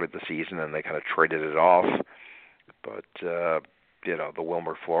Flores started the season and they kind of traded it off. But, the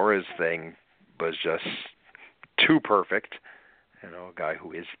Wilmer Flores thing was just too perfect. A guy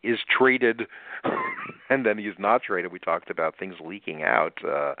who is traded and then he's not traded. We talked about things leaking out.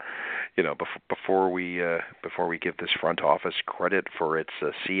 Before we give this front office credit for its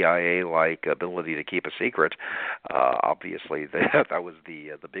CIA-like ability to keep a secret, obviously that was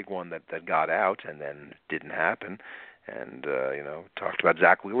the big one that got out and then didn't happen. And, talked about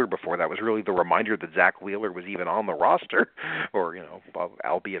Zach Wheeler before. That was really the reminder that Zach Wheeler was even on the roster or,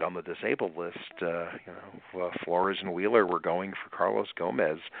 albeit on the disabled list. Flores and Wheeler were going for Carlos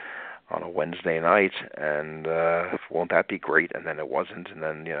Gomez on a Wednesday night. And won't that be great? And then it wasn't. And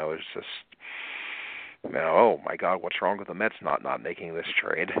then, it's just, oh, my God, what's wrong with the Mets not making this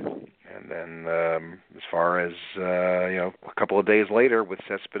trade? And then as far as, a couple of days later with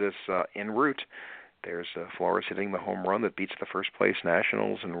Cespedes en route, there's Flores hitting the home run that beats the first-place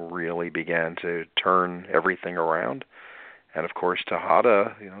Nationals and really began to turn everything around. And, of course,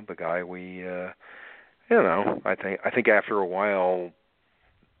 Tejada, the guy we, I think after a while,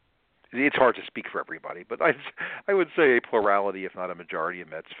 it's hard to speak for everybody, but I would say a plurality, if not a majority of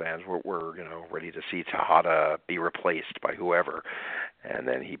Mets fans were ready to see Tejada be replaced by whoever. And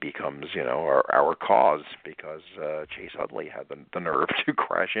then he becomes, our cause because Chase Utley had the nerve to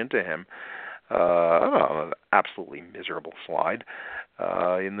crash into him. An absolutely miserable slide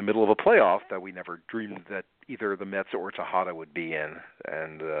in the middle of a playoff that we never dreamed that either the Mets or Tejada would be in,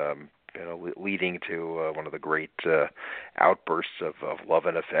 and leading to one of the great outbursts of love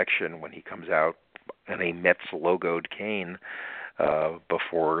and affection when he comes out in a Mets logoed cane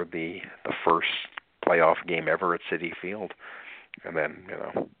before the first playoff game ever at Citi Field, and then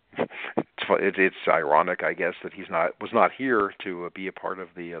it's ironic, I guess, that was not here to be a part of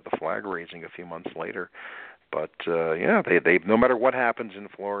the flag raising a few months later. But they no matter what happens in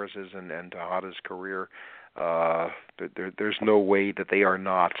Flores's and Tejada's career, there's no way that they are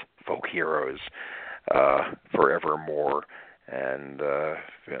not folk heroes forevermore. And the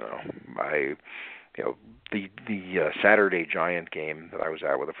Saturday Giant game that I was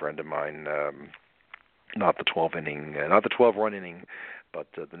at with a friend of mine, not the 12-run inning. But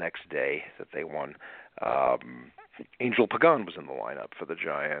the next day that they won, Angel Pagan was in the lineup for the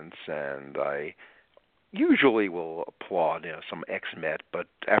Giants, and I usually will applaud some ex-Met, but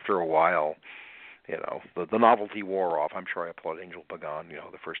after a while, the novelty wore off. I'm sure I applaud Angel Pagan,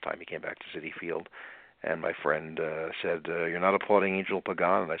 the first time he came back to Citi Field, and my friend said, "You're not applauding Angel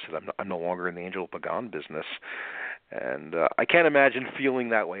Pagan," and I said, "I'm no longer in the Angel Pagan business." And I can't imagine feeling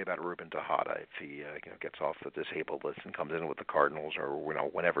that way about Ruben Tejada if he gets off the disabled list and comes in with the Cardinals or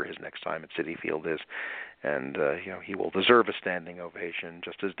whenever his next time at Citi Field is. And he will deserve a standing ovation,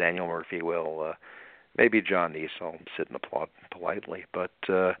 just as Daniel Murphy will. Maybe John Neese will sit and applaud politely. But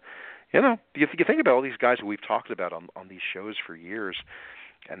you think about all these guys who we've talked about on these shows for years,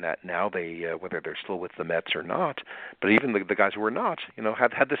 and that now they, whether they're still with the Mets or not, but even the guys who are not,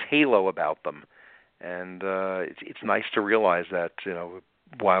 have had this halo about them. And it's nice to realize that,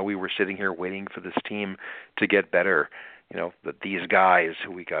 while we were sitting here waiting for this team to get better, that these guys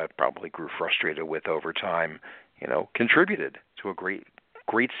who we probably grew frustrated with over time, contributed to a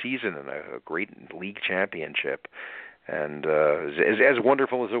great season and a great league championship. And as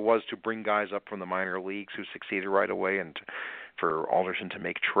wonderful as it was to bring guys up from the minor leagues who succeeded right away, and for Alderson to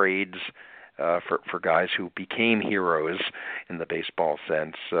make trades for guys who became heroes in the baseball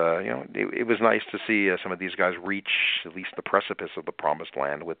sense. It was nice to see some of these guys reach at least the precipice of the promised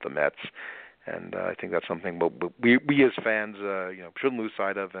land with the Mets, and I think that's something we as fans shouldn't lose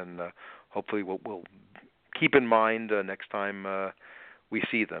sight of, and hopefully we'll keep in mind next time we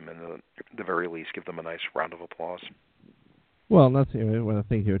see them, and at the very least give them a nice round of applause. Well, and that's one of the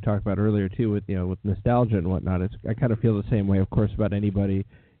things you were talking about earlier too, with with nostalgia and whatnot. I kind of feel the same way, of course, about anybody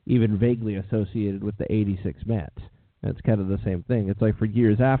even vaguely associated with the '86 Mets. And it's kind of the same thing. It's like for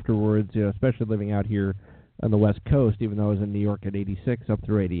years afterwards, especially living out here on the West Coast, even though I was in New York at '86 up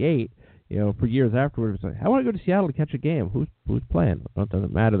through '88. For years afterwards, it's like, I want to go to Seattle to catch a game. Who's playing? Well, it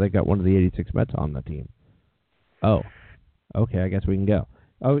doesn't matter. They got one of the '86 Mets on the team. Oh, okay. I guess we can go.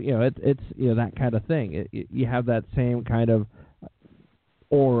 Oh, it's that kind of thing. You have that same kind of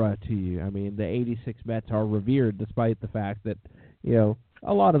aura to you. I mean, the '86 Mets are revered, despite the fact that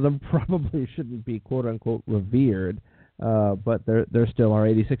a lot of them probably shouldn't be quote unquote revered, but they're still our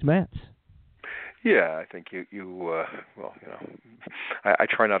 '86 Mets. Yeah, I think I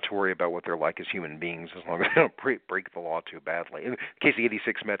try not to worry about what they're like as human beings as long as they don't break the law too badly. In case the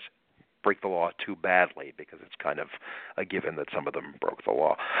 '86 Mets break the law too badly, because it's kind of a given that some of them broke the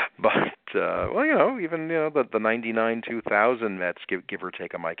law. But even the 99-2000 Mets, give or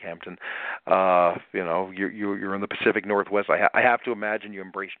take, on Mike Hampton. You're in the Pacific Northwest. I have to imagine you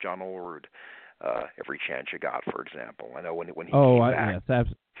embraced John Olerud every chance you got. For example, I know when he came back. Yes,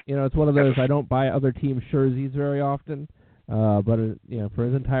 it's one of those. I don't buy other teams' jerseys very often. But for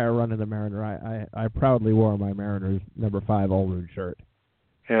his entire run in the Mariner, I proudly wore my Mariners number 5 Olerud shirt.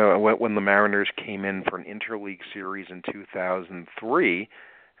 When the Mariners came in for an interleague series in 2003,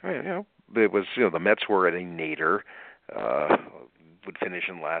 it was the Mets were at a nadir, would finish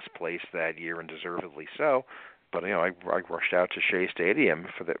in last place that year, and deservedly so. But I rushed out to Shea Stadium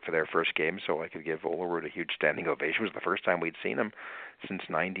for their first game so I could give Olerud a huge standing ovation. It was the first time we'd seen him since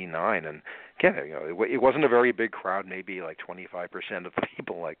 '99, and again, it wasn't a very big crowd. Maybe like 25% of the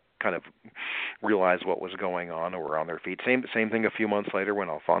people kind of realized what was going on or were on their feet. Same thing a few months later when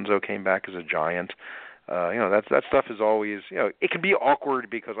Alfonso came back as a Giant. That stuff is always, it can be awkward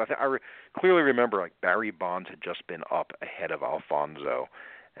because I clearly remember Barry Bonds had just been up ahead of Alfonso.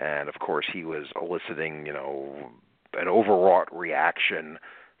 And, of course, he was eliciting, an overwrought reaction,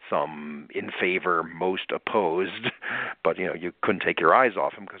 some in favor, most opposed. But, you couldn't take your eyes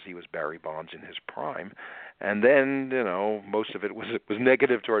off him because he was Barry Bonds in his prime. And then, most of it was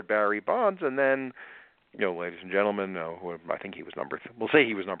negative toward Barry Bonds. And then, ladies and gentlemen, I think he was we'll say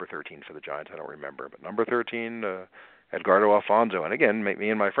he was number 13 for the Giants. I don't remember. But number 13, Edgardo Alfonso. And, again, me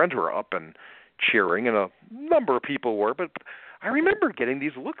and my friends were up and cheering, and a number of people were, but I remember getting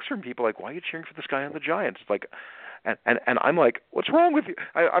these looks from people like, "Why are you cheering for this guy on the Giants?" And I'm like, "What's wrong with you?"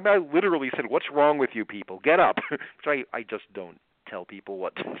 I literally said, "What's wrong with you people? Get up!" Which I just don't tell people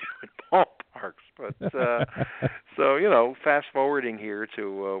what to do in ballparks. But so fast forwarding here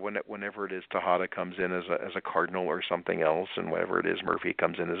to whenever it is Tejada comes in as a Cardinal or something else, and whenever it is Murphy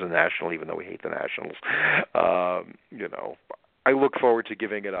comes in as a National, even though we hate the Nationals, I look forward to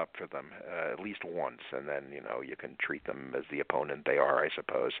giving it up for them at least once, and then you can treat them as the opponent they are, I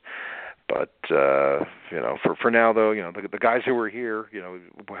suppose. But for now though, the guys who are here,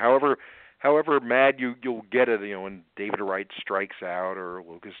 however mad you'll get it, when David Wright strikes out or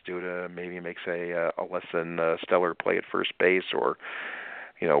Lucas Duda maybe makes a less than stellar play at first base, or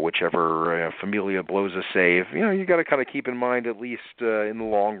whichever Familia blows a save, you got to kind of keep in mind, at least in the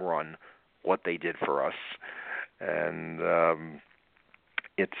long run, what they did for us. And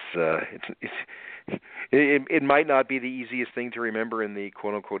it might not be the easiest thing to remember in the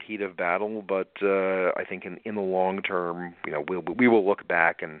quote unquote heat of battle, but I think in the long term, we will look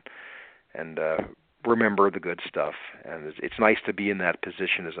back and remember the good stuff. And it's nice to be in that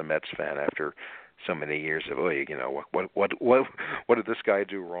position as a Mets fan after so many years of what did this guy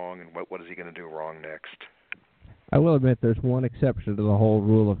do wrong, and what is he going to do wrong next? I will admit there's one exception to the whole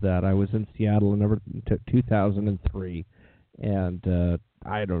rule of that. I was in Seattle in 2003, and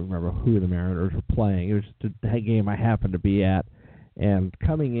I don't remember who the Mariners were playing. It was just a game I happened to be at, and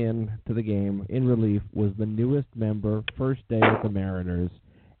coming in to the game in relief was the newest member, first day with the Mariners,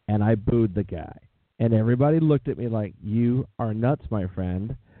 and I booed the guy. And everybody looked at me like, "You are nuts, my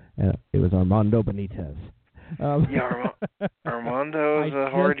friend." And it was Armando Benitez. Armando is a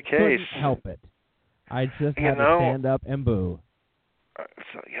hard case. I couldn't help it. I just had to stand up and boo.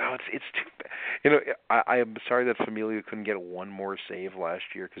 So it's too bad. I am sorry that Familia couldn't get one more save last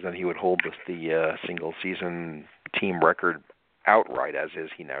year, because then he would hold the single season team record outright, as is.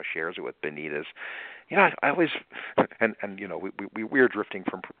 He now shares it with Benitez. I always and we are drifting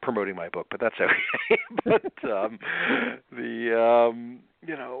from promoting my book, but that's okay. But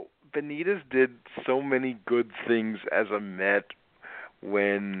Benitez did so many good things as a Met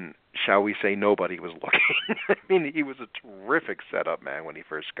when, shall we say, nobody was looking. I mean, he was a terrific setup man when he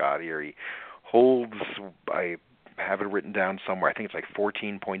first got here. He holds, I have it written down somewhere, I think it's like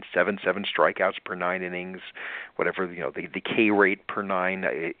 14.77 strikeouts per 9 innings, whatever, the K rate per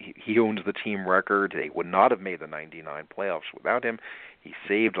 9. He owns the team record. They would not have made the 99 playoffs without him. He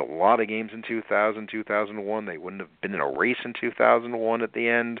saved a lot of games in 2000, 2001. They wouldn't have been in a race in 2001 at the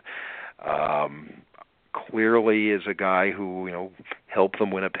end. Clearly is a guy who, helped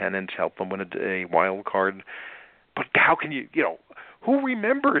them win a pennant, helped them win a wild card. But how can who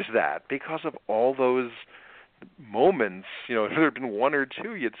remembers that? Because of all those moments, if there had been one or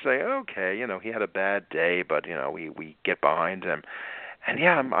two, you'd say, okay, he had a bad day, but, we get behind him. And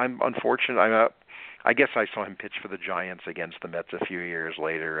I'm unfortunate. I guess I saw him pitch for the Giants against the Mets a few years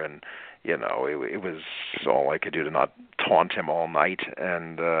later, and, it was all I could do to not taunt him all night.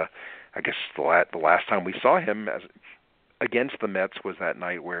 And, I guess the last time we saw him against the Mets was that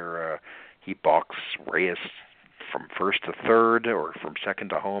night where he balks Reyes from first to third or from second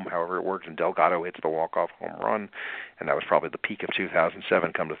to home, however it worked, and Delgado hits the walk-off home run, and that was probably the peak of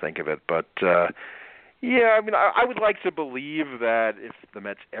 2007, come to think of it. But yeah, I mean, I would like to believe that if the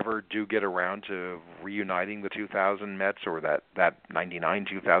Mets ever do get around to reuniting the 2000 Mets or that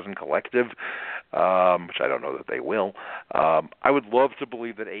 99-2000 collective, which I don't know that they will, I would love to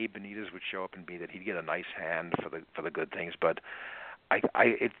believe that Abe Benitez would show up and that he'd get a nice hand for the good things, but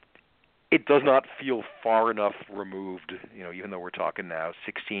it does not feel far enough removed, even though we're talking now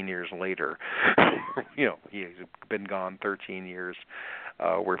 16 years later. He's been gone 13 years,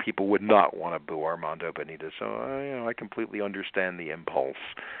 where people would not want to boo Armando Benitez. So, I completely understand the impulse.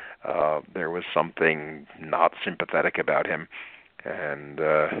 There was something not sympathetic about him, and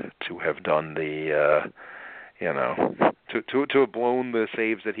to have done to have blown the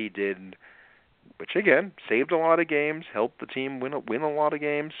saves that he did, which again saved a lot of games, helped the team win a lot of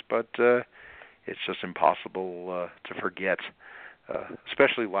games, but it's just impossible to forget,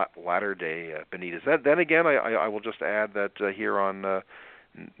 especially latter day Benitez. Then again, I will just add that here on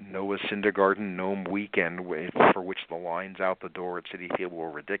Noah's Kindergarten Gnome Weekend, for which the lines out the door at Citi Field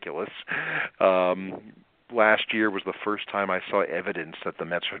were ridiculous. Last year was the first time I saw evidence that the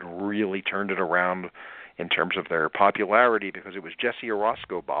Mets had really turned it around in terms of their popularity, because it was Jesse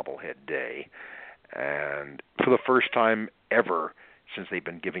Orosco bobblehead day. And for the first time ever since they've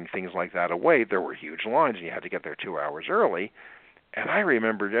been giving things like that away, there were huge lines, and you had to get there 2 hours early. And I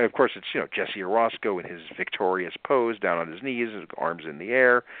remember, of course, it's Jesse Orosco in his victorious pose, down on his knees, his arms in the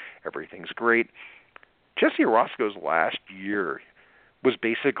air, everything's great. Jesse Orosco's last year was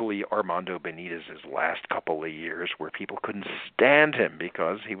basically Armando Benitez's last couple of years, where people couldn't stand him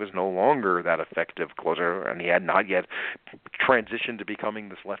because he was no longer that effective closer, and he had not yet transitioned to becoming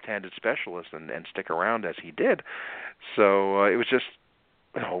this left-handed specialist and stick around as he did. So it was just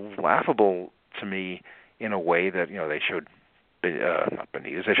laughable to me in a way that they showed not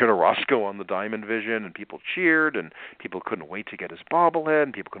Benitez, they showed Orosco on the Diamond Vision, and people cheered, and people couldn't wait to get his bobblehead,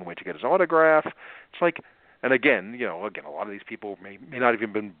 and people couldn't wait to get his autograph. It's like, and again, a lot of these people may not have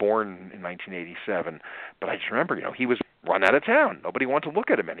even been born in 1987, but I just remember, he was run out of town. Nobody wanted to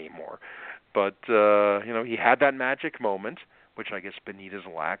look at him anymore. But he had that magic moment, which I guess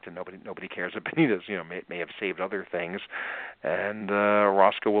Benitez lacked, and nobody cares that Benitez, may have saved other things. And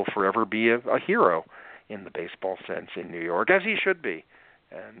Orosco will forever be a hero in the baseball sense in New York, as he should be.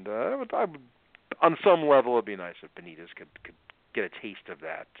 And on some level, it'd be nice if Benitez could get a taste of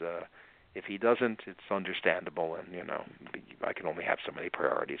that. If he doesn't, it's understandable, and I can only have so many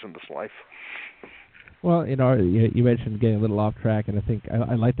priorities in this life. Well, you mentioned getting a little off track, and I think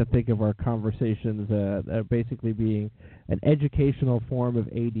I like to think of our conversations basically being an educational form of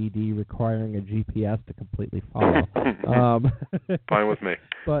ADD requiring a GPS to completely follow. Fine with me.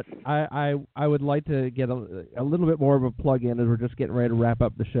 But I would like to get a little bit more of a plug-in as we're just getting ready to wrap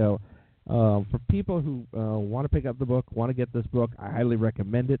up the show. For people who want to pick up the book, want to get this book, I highly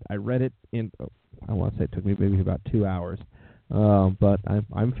recommend it. I read it in, I want to say it took me maybe about 2 hours. But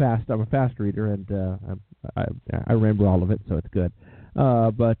I'm fast. I'm a fast reader, and I remember all of it, so it's good.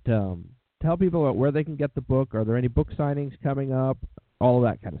 But tell people about where they can get the book. Are there any book signings coming up? All of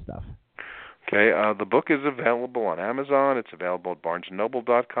that kind of stuff. Okay. The book is available on Amazon. It's available at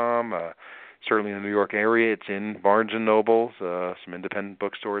BarnesandNoble.com. Certainly in the New York area, it's in Barnes & Noble, some independent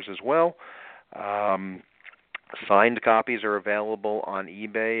bookstores as well. Signed copies are available on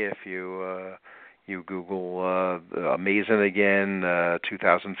eBay if you Google Amazin Again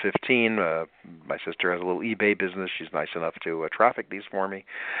 2015. My sister has a little eBay business. She's nice enough to traffic these for me,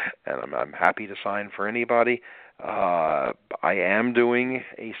 and I'm happy to sign for anybody. I am doing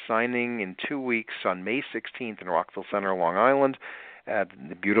a signing in 2 weeks on May 16th in Rockville Center, Long Island, at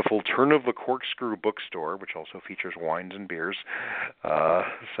the beautiful Turn of the Corkscrew bookstore, which also features wines and beers.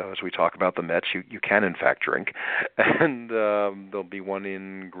 So as we talk about the Mets, you can in fact drink. And there'll be one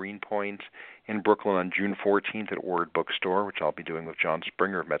in Greenpoint in Brooklyn on June 14th at Word Bookstore, which I'll be doing with John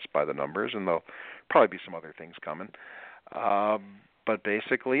Springer of Mets by the Numbers, and there'll probably be some other things coming. But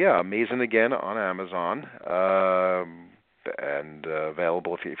basically, yeah, Amazin Again on Amazon. And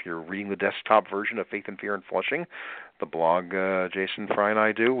available if you're reading the desktop version of Faith and Fear in Flushing, the blog Jason Fry and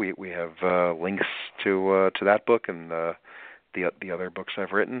I do. We have links to that book and the other books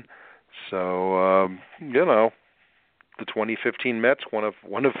I've written. So the 2015 Mets, one of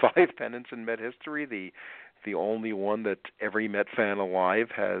 5 pennants in Met history, the only one that every Met fan alive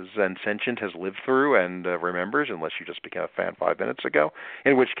has and sentient has lived through and remembers, unless you just became a fan 5 minutes ago,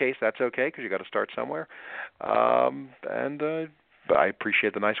 in which case that's okay because you got to start somewhere. And I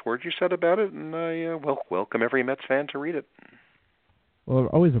appreciate the nice words you said about it, and I welcome every Mets fan to read it. Well,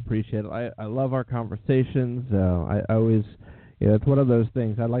 I always appreciate it. I love our conversations. I always, it's one of those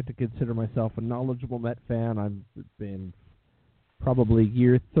things. I like to consider myself a knowledgeable Met fan. I've been probably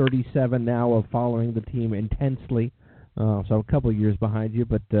year 37 now of following the team intensely. So a couple of years behind you,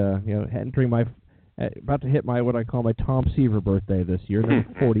 but entering my about to hit my what I call my Tom Seaver birthday this year. Number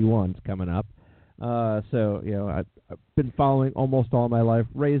 41's coming up. I've been following almost all my life,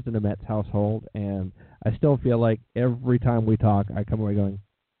 raised in a Mets household, and I still feel like every time we talk, I come away going,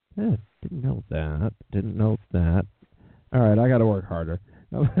 didn't know that. All right, I got to work harder.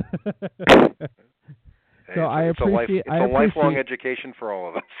 So I appreciate it's a lifelong education for all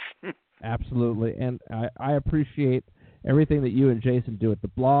of us. Absolutely, and I appreciate everything that you and Jason do at the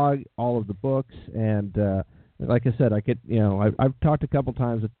blog, all of the books, and like I said, I've talked a couple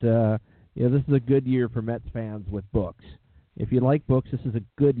times that this is a good year for Mets fans with books. If you like books, this is a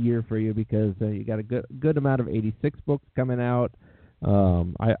good year for you because you got a good amount of 86 books coming out.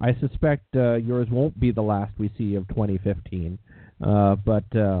 I suspect yours won't be the last we see of 2015. But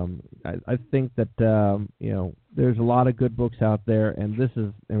I think that there's a lot of good books out there, and this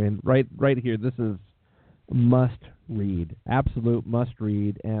is, right here, this is must read, absolute must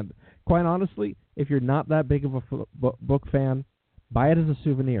read. And quite honestly, if you're not that big of a book fan, buy it as a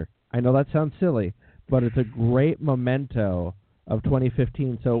souvenir. I know that sounds silly, but it's a great memento of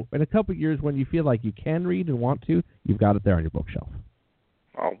 2015. So in a couple of years, when you feel like you can read and want to, you've got it there on your bookshelf.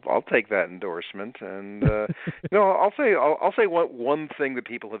 I'll take that endorsement, and I'll say one thing that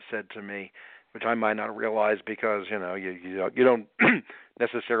people have said to me, which I might not realize because you don't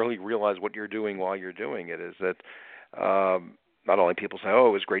necessarily realize what you're doing while you're doing it, is that not only people say, oh,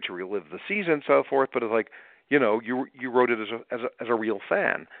 it was great to relive the season and so forth, but it's like you wrote it as a real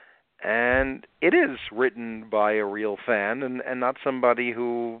fan, and it is written by a real fan and not somebody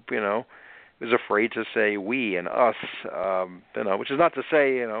who is afraid to say we and us, which is not to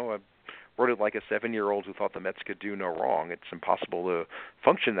say, I wrote it like a 7-year-old who thought the Mets could do no wrong. It's impossible to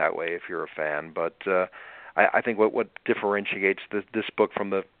function that way if you're a fan. But I think what differentiates this book from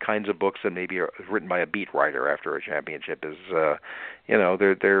the kinds of books that maybe are written by a beat writer after a championship is,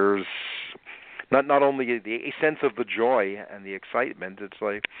 there's not only a sense of the joy and the excitement. It's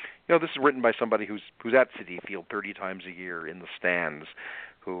like, this is written by somebody who's at Citi Field 30 times a year in the stands,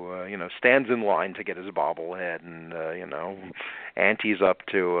 who stands in line to get his bobblehead and antes up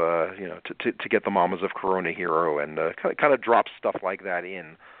to get the Mamas of Corona Hero, and kind of drops stuff like that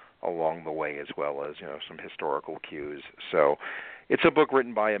in along the way, as well as some historical cues. So it's a book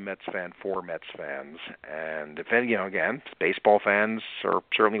written by a Mets fan for Mets fans, and if any, again, baseball fans are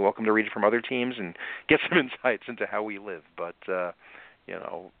certainly welcome to read it from other teams and get some insights into how we live. But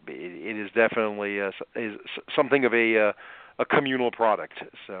it is definitely is something of a communal product.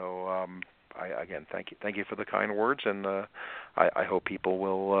 So again, thank you for the kind words, and I hope people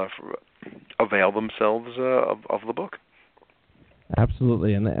will avail themselves of the book.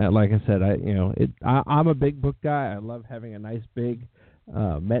 Absolutely, and like I said, I'm a big book guy. I love having a nice big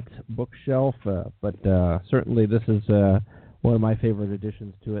Mets bookshelf, but certainly this is one of my favorite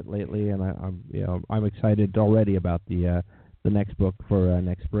additions to it lately, and I'm excited already about the next book for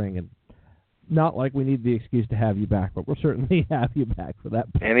next spring. And not like we need the excuse to have you back, but we'll certainly have you back for that.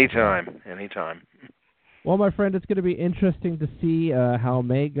 Anytime. Well, my friend, it's going to be interesting to see how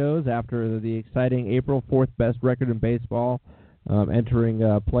May goes after the exciting April 4th best record in baseball entering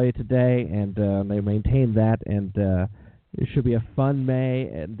play today, and they maintain that, and it should be a fun May.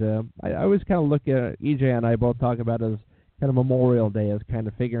 And I always kind of look at, EJ and I both talk about it as kind of Memorial Day, as kind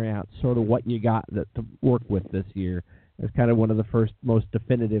of figuring out sort of what you got to work with this year. It's kind of one of the first, most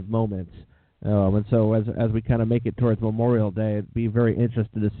definitive moments. And so as we kind of make it towards Memorial Day, it'd be very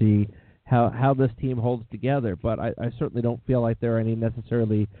interested to see how this team holds together. But I certainly don't feel like there are any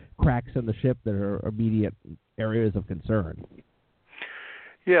necessarily cracks in the ship that are immediate areas of concern.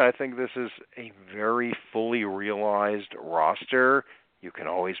 Yeah, I think this is a very fully realized roster. You can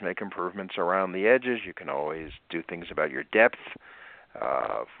always make improvements around the edges. You can always do things about your depth.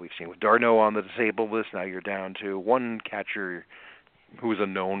 We've seen with d'Arnaud on the disabled list, now you're down to one catcher who is a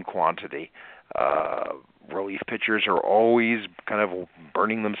known quantity. Relief pitchers are always kind of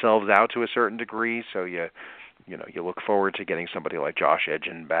burning themselves out to a certain degree, so you look forward to getting somebody like Josh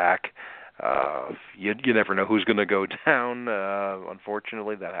Edgen back. You never know who's going to go down.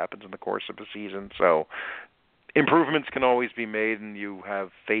 Unfortunately, that happens in the course of a season. So improvements can always be made, and you have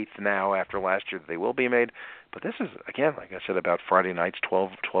faith now after last year that they will be made. But this is, again, like I said about Friday night's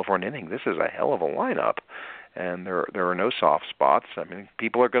 12-run inning, this is a hell of a lineup, and there are no soft spots. I mean,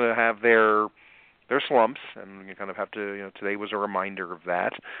 people are going to have their slumps, and you kind of have to, today was a reminder of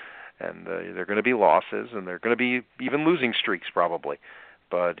that. and there are going to be losses, and there are going to be even losing streaks probably.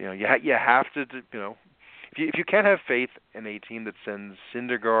 But you have to if you can't have faith in a team that sends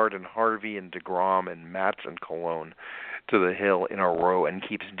Syndergaard and Harvey and DeGrom and Matz and Cologne to the hill in a row and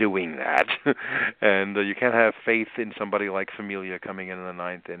keeps doing that, and you can't have faith in somebody like Familia coming in the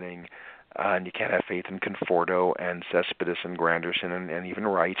ninth inning, and you can't have faith in Conforto and Cespedes and Granderson and even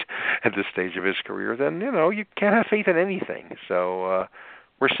Wright at this stage of his career, then you can't have faith in anything. So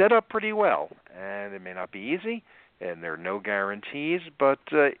we're set up pretty well, and it may not be easy, and there are no guarantees, but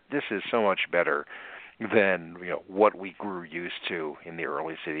this is so much better than what we grew used to in the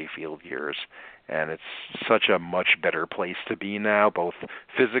early Citi Field years. And it's such a much better place to be now, both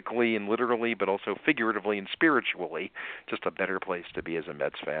physically and literally, but also figuratively and spiritually. Just a better place to be as a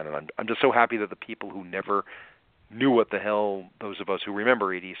Mets fan. And I'm just so happy that the people who never knew what the hell, those of us who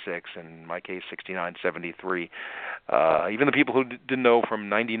remember 86, and in my case 69, 73, even the people who didn't know from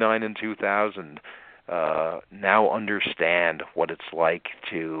 99 and 2000, now understand what it's like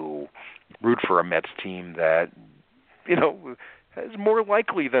to root for a Mets team that, is more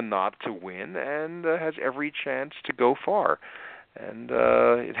likely than not to win and has every chance to go far. And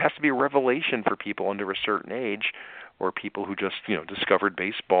it has to be a revelation for people under a certain age, or people who just, discovered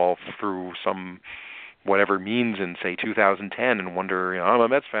baseball through some whatever means in, say, 2010 and wonder, I'm a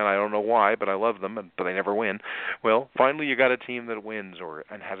Mets fan, I don't know why, but I love them, but they never win. Well, finally you got a team that wins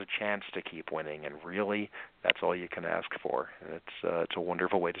and has a chance to keep winning, and really, that's all you can ask for. It's a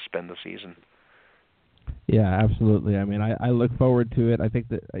wonderful way to spend the season. Yeah, absolutely. I mean, I look forward to it. I think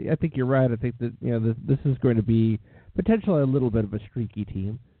you're right. I think that this is going to be potentially a little bit of a streaky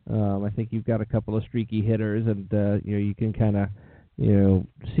team. I think you've got a couple of streaky hitters, and you can kind of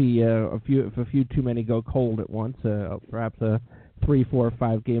see a few too many go cold at once. Perhaps a 3, 4,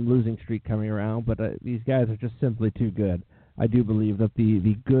 5 game losing streak coming around. But these guys are just simply too good. I do believe that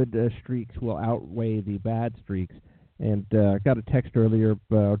the good streaks will outweigh the bad streaks. And I got a text earlier,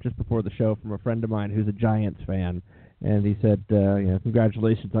 just before the show, from a friend of mine who's a Giants fan, and he said,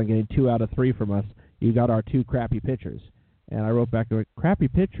 congratulations on getting 2 out of 3 from us. You got our 2 crappy pitchers. And I wrote back, crappy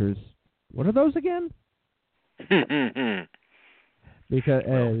pitchers? What are those again? Because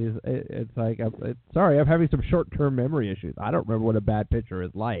it's like, I'm having some short-term memory issues. I don't remember what a bad pitcher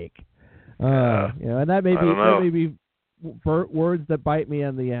is like. And that may be words that bite me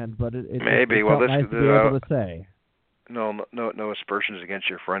in the end, but it's nice to be able to say. No aspersions against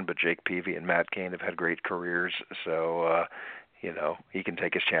your friend, but Jake Peavy and Matt Cain have had great careers, so he can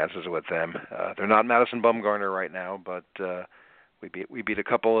take his chances with them. They're not Madison Bumgarner right now, but we beat a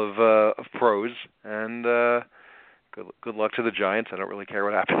couple of pros, and good luck to the Giants. I don't really care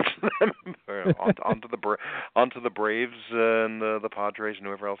what happens to them. onto the Braves and the Padres and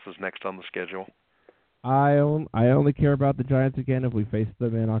whoever else is next on the schedule. I only care about the Giants again if we face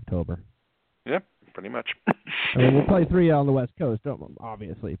them in October. Yeah. Pretty much. I mean, we'll play 3 on the West Coast,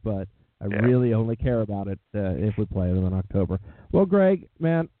 obviously, but I really only care about it if we play them in October. Well, Greg,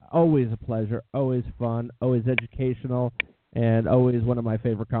 man, always a pleasure, always fun, always educational, and always one of my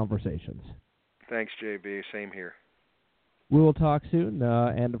favorite conversations. Thanks, JB. Same here. We will talk soon,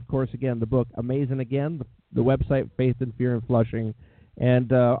 and, of course, again, the book, Amazin Again, the website, Faith and Fear in Flushing,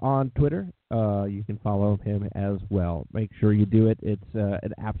 and on Twitter, you can follow him as well. Make sure you do it. It's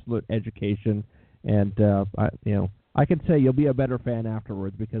an absolute education. And I could say you'll be a better fan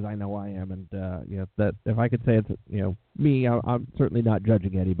afterwards because I know I am, and that if I could say it's me, I'm certainly not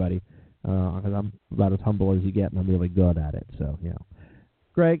judging anybody because I'm about as humble as you get, and I'm really good at it. So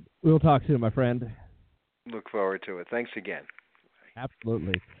Greg, we'll talk soon, my friend. Look forward to it. Thanks again.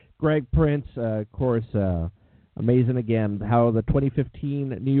 Absolutely, Greg Prince, of course. Amazin Again, how the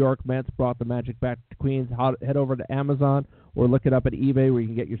 2015 New York Mets brought the magic back to Queens. Head over to Amazon or look it up at eBay where you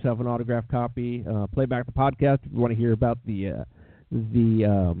can get yourself an autographed copy. Play back the podcast if you want to hear about the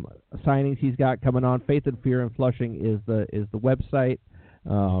signings he's got coming on. Faith and Fear in Flushing is the website.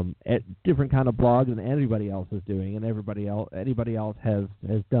 At different kind of blogs than anybody else is doing, and anybody else has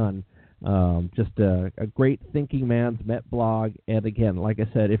done. Just a great thinking man's Met blog. And again, like I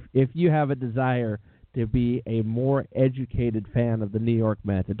said, if you have a desire to be a more educated fan of the New York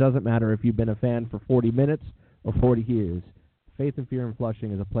Mets, it doesn't matter if you've been a fan for 40 minutes or 40 years. Faith and Fear in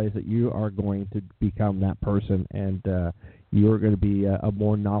Flushing is a place that you are going to become that person, and you're going to be a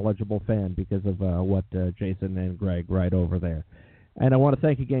more knowledgeable fan because of what Jason and Greg write over there. And I want to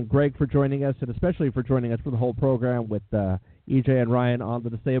thank again Greg for joining us, and especially for joining us for the whole program with EJ and Ryan on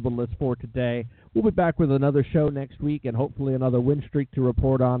the disabled list for today. We'll be back with another show next week and hopefully another win streak to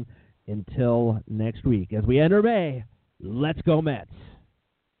report on. Until next week, as we enter May, let's go Mets.